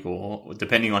the league, or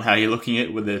depending on how you're looking at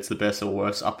it, whether it's the best or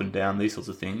worst, up and down, these sorts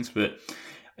of things. But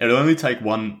it'll only take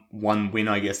one win,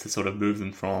 I guess, to sort of move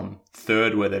them from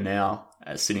third, where they're now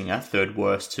sitting at third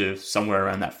worst, to somewhere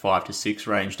around that 5 to 6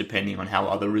 range, depending on how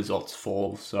other results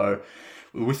fall. So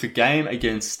with the game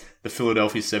against the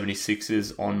Philadelphia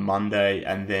 76ers on Monday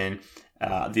and then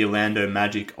the Orlando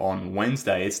Magic on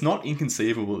Wednesday, it's not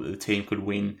inconceivable that the team could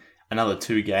win another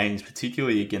 2 games,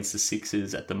 particularly against the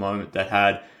Sixers at the moment, that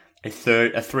had a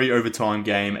 3 overtime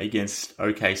game against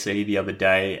OKC the other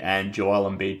day, and Joel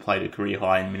Embiid played a career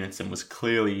high in minutes and was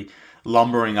clearly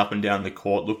lumbering up and down the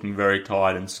court, looking very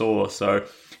tired and sore. So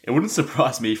it wouldn't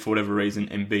surprise me, for whatever reason,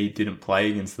 Embiid didn't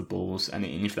play against the Bulls. And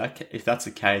if that's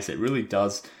the case, it really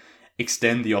does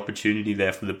extend the opportunity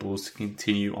there for the Bulls to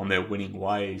continue on their winning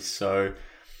ways. So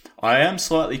I am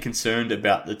slightly concerned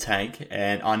about the tank,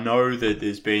 and I know that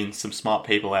there's been some smart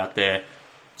people out there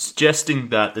suggesting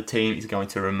that the team is going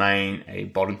to remain a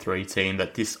bottom 3 team,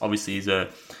 that this obviously is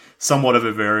somewhat of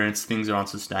a variance, things are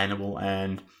unsustainable,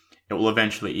 and it will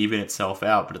eventually even itself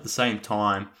out. But at the same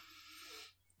time,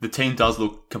 the team does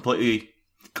look completely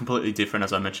different,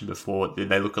 as I mentioned before.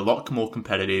 They look a lot more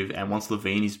competitive, and once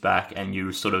Levine is back and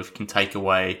you sort of can take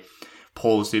away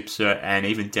Paul Zipser and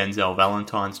even Denzel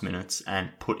Valentine's minutes and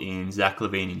put in Zach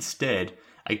LaVine instead,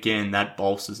 again, that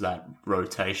bolsters that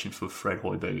rotation for Fred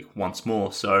Hoiberg once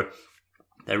more. So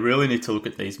they really need to look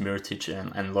at these Mirotic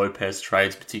and Lopez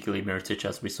trades, particularly Mirotic,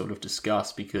 as we sort of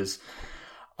discussed, because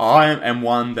I am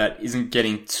one that isn't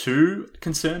getting too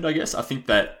concerned, I guess. I think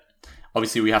that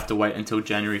obviously we have to wait until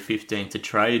January 15th to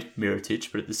trade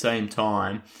Mirotic, but at the same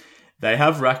time, they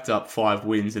have racked up 5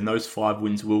 wins, and those 5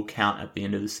 wins will count at the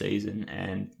end of the season,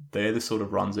 and they're the sort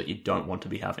of runs that you don't want to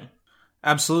be having.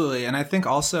 Absolutely. And I think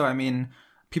also, I mean,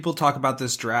 people talk about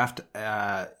this draft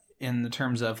in the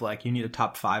terms of like you need a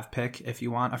top 5 pick if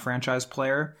you want a franchise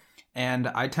player. And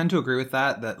I tend to agree with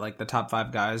that like the top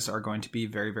 5 guys are going to be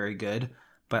very, very good.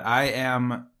 But I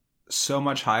am so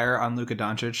much higher on Luka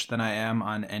Doncic than I am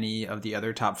on any of the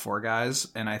other top 4 guys.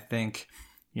 And I think,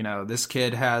 you know, this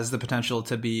kid has the potential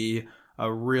to be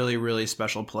a really, really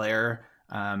special player.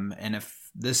 And if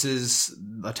this is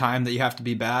a time that you have to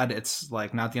be bad, it's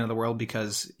like not the end of the world,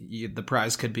 because the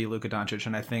prize could be Luka Doncic.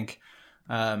 And I think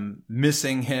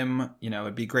missing him, you know,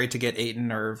 it'd be great to get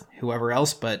Ayton or whoever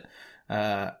else, but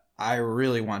I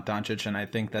really want Doncic, and I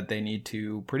think that they need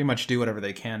to pretty much do whatever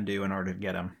they can do in order to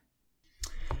get him.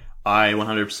 I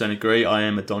 100% agree. I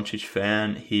am a Doncic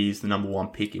fan. He's the number 1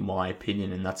 pick in my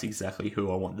opinion, and that's exactly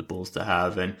who I want the Bulls to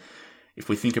have. And if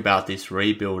we think about this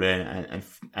rebuild and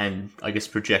I guess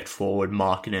project forward,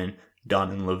 Markkanen, Dunn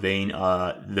and Levine,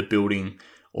 the building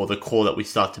or the core that we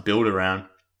start to build around,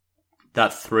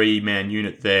 that 3-man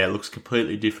unit there looks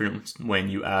completely different when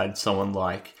you add someone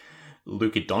like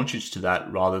Luka Doncic to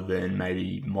that, rather than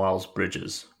maybe Miles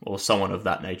Bridges or someone of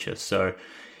that nature. So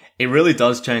it really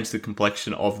does change the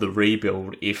complexion of the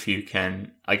rebuild if you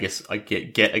can, I guess,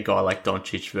 get a guy like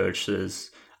Doncic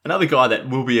versus another guy that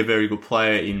will be a very good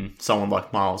player in someone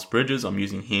like Miles Bridges. I'm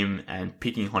using him and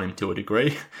picking on him to a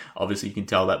degree. Obviously, you can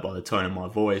tell that by the tone of my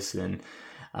voice. And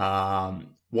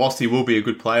whilst he will be a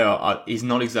good player, he's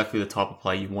not exactly the type of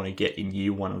player you want to get in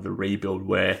year 1 of the rebuild,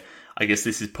 where I guess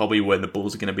this is probably where the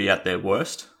Bulls are going to be at their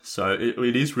worst. So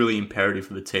it is really imperative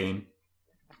for the team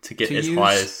to get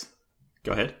high as...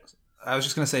 Go ahead. I was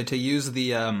just going to say, to use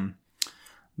the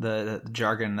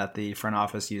jargon that the front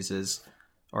office uses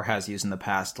or has used in the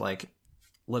past, like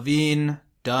Levine,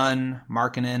 Dunn,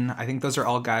 Markkanen, I think those are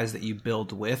all guys that you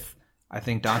build with. I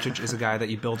think Doncic is a guy that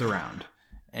you build around.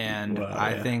 And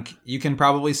I think you can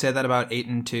probably say that about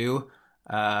Ayton too.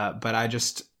 But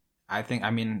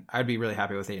I'd be really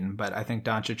happy with Ayton, but I think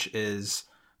Doncic is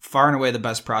far and away the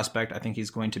best prospect. I think he's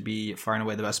going to be far and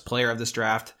away the best player of this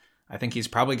draft. I think he's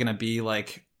probably going to be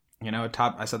like,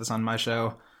 I said this on my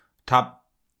show, top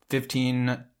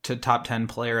 15 to top 10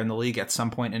 player in the league at some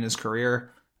point in his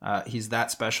career. He's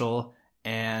that special.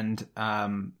 And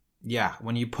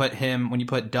when you put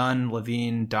Dunn,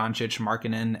 Levine, Doncic,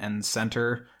 Markkanen, and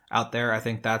center out there, I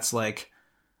think that's like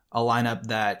a lineup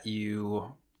that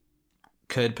you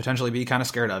could potentially be kind of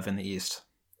scared of in the East.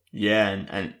 Yeah,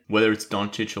 and whether it's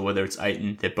Doncic or whether it's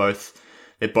Ayton, they're both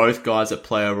guys that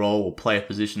play a role or play a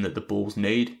position that the Bulls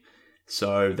need.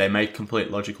 So they make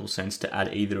complete logical sense to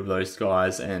add either of those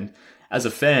guys. And as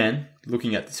a fan,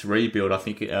 looking at this rebuild, I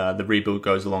think the rebuild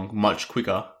goes along much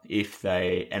quicker and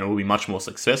it will be much more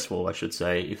successful, I should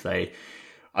say, if they,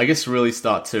 I guess, really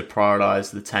start to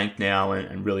prioritize the tank now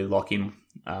and really lock in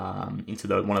into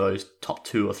one of those top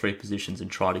 2 or 3 positions and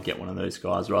try to get one of those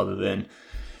guys rather than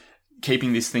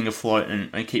keeping this thing afloat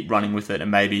and keep running with it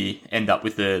and maybe end up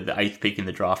with the 8th pick in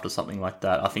the draft or something like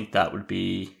that. I think that would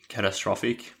be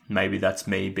catastrophic. Maybe that's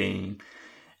me being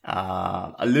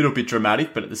a little bit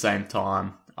dramatic, but at the same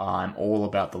time, I'm all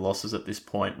about the losses at this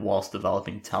point whilst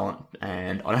developing talent.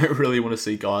 And I don't really want to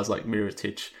see guys like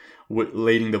Mirotic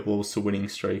leading the Bulls to winning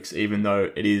streaks, even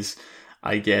though it is,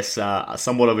 I guess,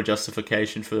 somewhat of a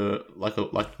justification for like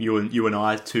you and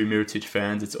I, 2 Mirotic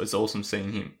fans. It's awesome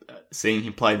seeing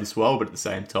him play this well, but at the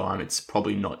same time, it's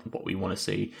probably not what we want to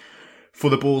see for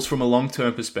the Bulls from a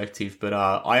long-term perspective. But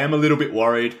I am a little bit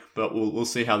worried, but we'll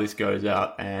see how this goes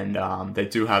out. And they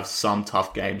do have some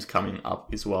tough games coming up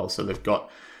as well. So they've got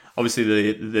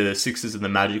obviously the Sixers and the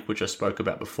Magic, which I spoke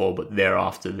about before, but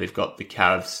thereafter they've got the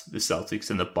Cavs, the Celtics,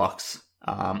 and the Bucks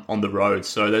on the road.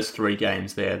 So there's 3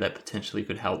 games there that potentially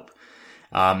could help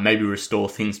maybe restore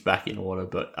things back in order,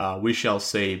 but we shall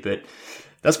see. But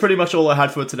that's pretty much all I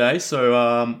had for today.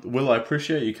 So Will, I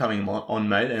appreciate you coming on,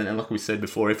 mate. And like we said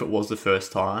before, if it was the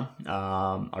first time,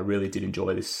 I really did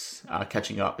enjoy this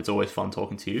catching up. It's always fun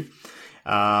talking to you.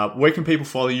 Where can people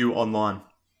follow you online?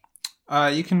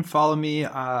 You can follow me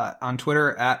on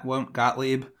Twitter at Will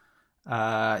Gottlieb.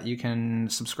 You can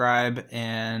subscribe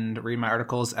and read my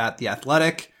articles at The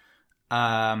Athletic,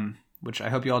 which I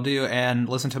hope you all do, and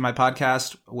listen to my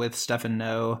podcast with Stefan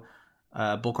No,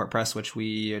 Bullcourt Press, which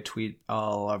we tweet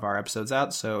all of our episodes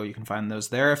out, so you can find those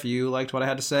there if you liked what I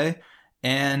had to say.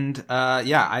 And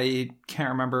I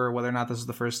can't remember whether or not this is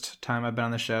the first time I've been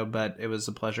on the show, but it was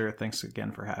a pleasure. Thanks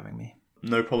again for having me.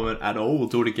 No problem at all. We'll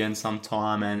do it again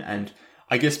sometime, and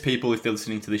I guess people, if they're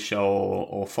listening to this show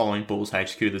or following Bulls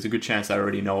HQ, there's a good chance they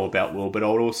already know about Will, but I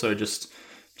would also just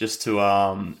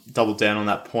to double down on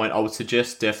that point, I would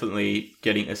suggest definitely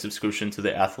getting a subscription to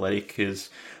The Athletic,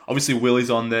 because obviously Will is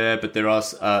on there, but there are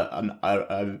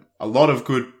a lot of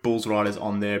good Bulls writers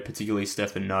on there, particularly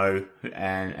Stefan No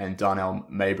and Darnell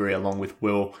Mabry along with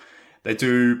Will. They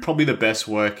do probably the best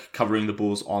work covering the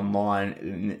Bulls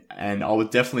online, and I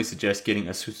would definitely suggest getting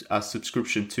a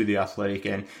subscription to The Athletic.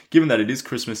 And given that it is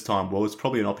Christmas time, well, it's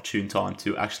probably an opportune time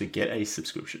to actually get a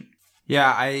subscription.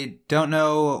 Yeah, I don't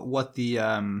know what the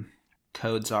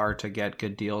codes are to get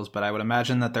good deals, but I would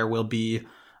imagine that there will be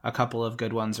a couple of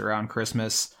good ones around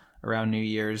Christmas, around New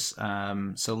Year's.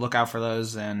 So look out for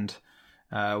those. And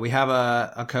we have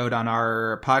a code on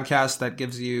our podcast that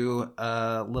gives you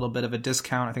a little bit of a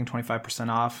discount, I think 25%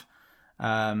 off.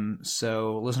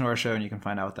 So listen to our show and you can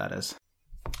find out what that is.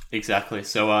 Exactly.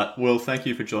 So, Will, thank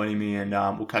you for joining me, and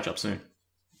we'll catch up soon.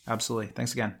 Absolutely.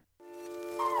 Thanks again.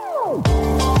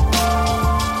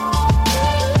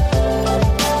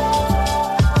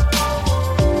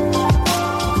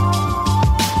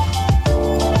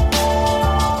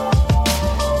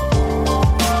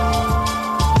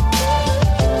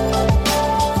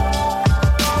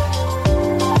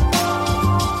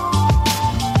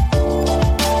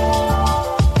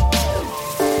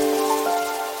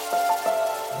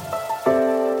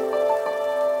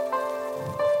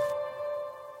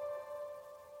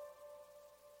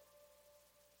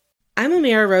 I'm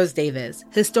Amira Rose Davis,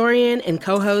 historian and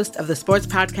co-host of the sports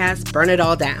podcast Burn It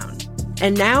All Down.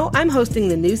 And now I'm hosting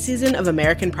the new season of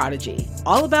American Prodigy,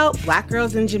 all about Black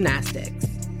girls in gymnastics.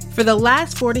 For the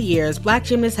last 40 years, Black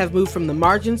gymnasts have moved from the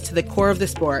margins to the core of the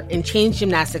sport and changed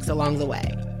gymnastics along the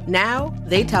way. Now,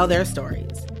 they tell their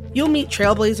stories. You'll meet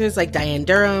trailblazers like Diane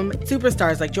Durham,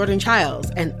 superstars like Jordan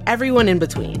Childs, and everyone in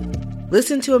between.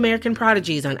 Listen to American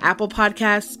Prodigies on Apple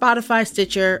Podcasts, Spotify,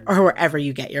 Stitcher, or wherever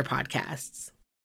you get your podcasts.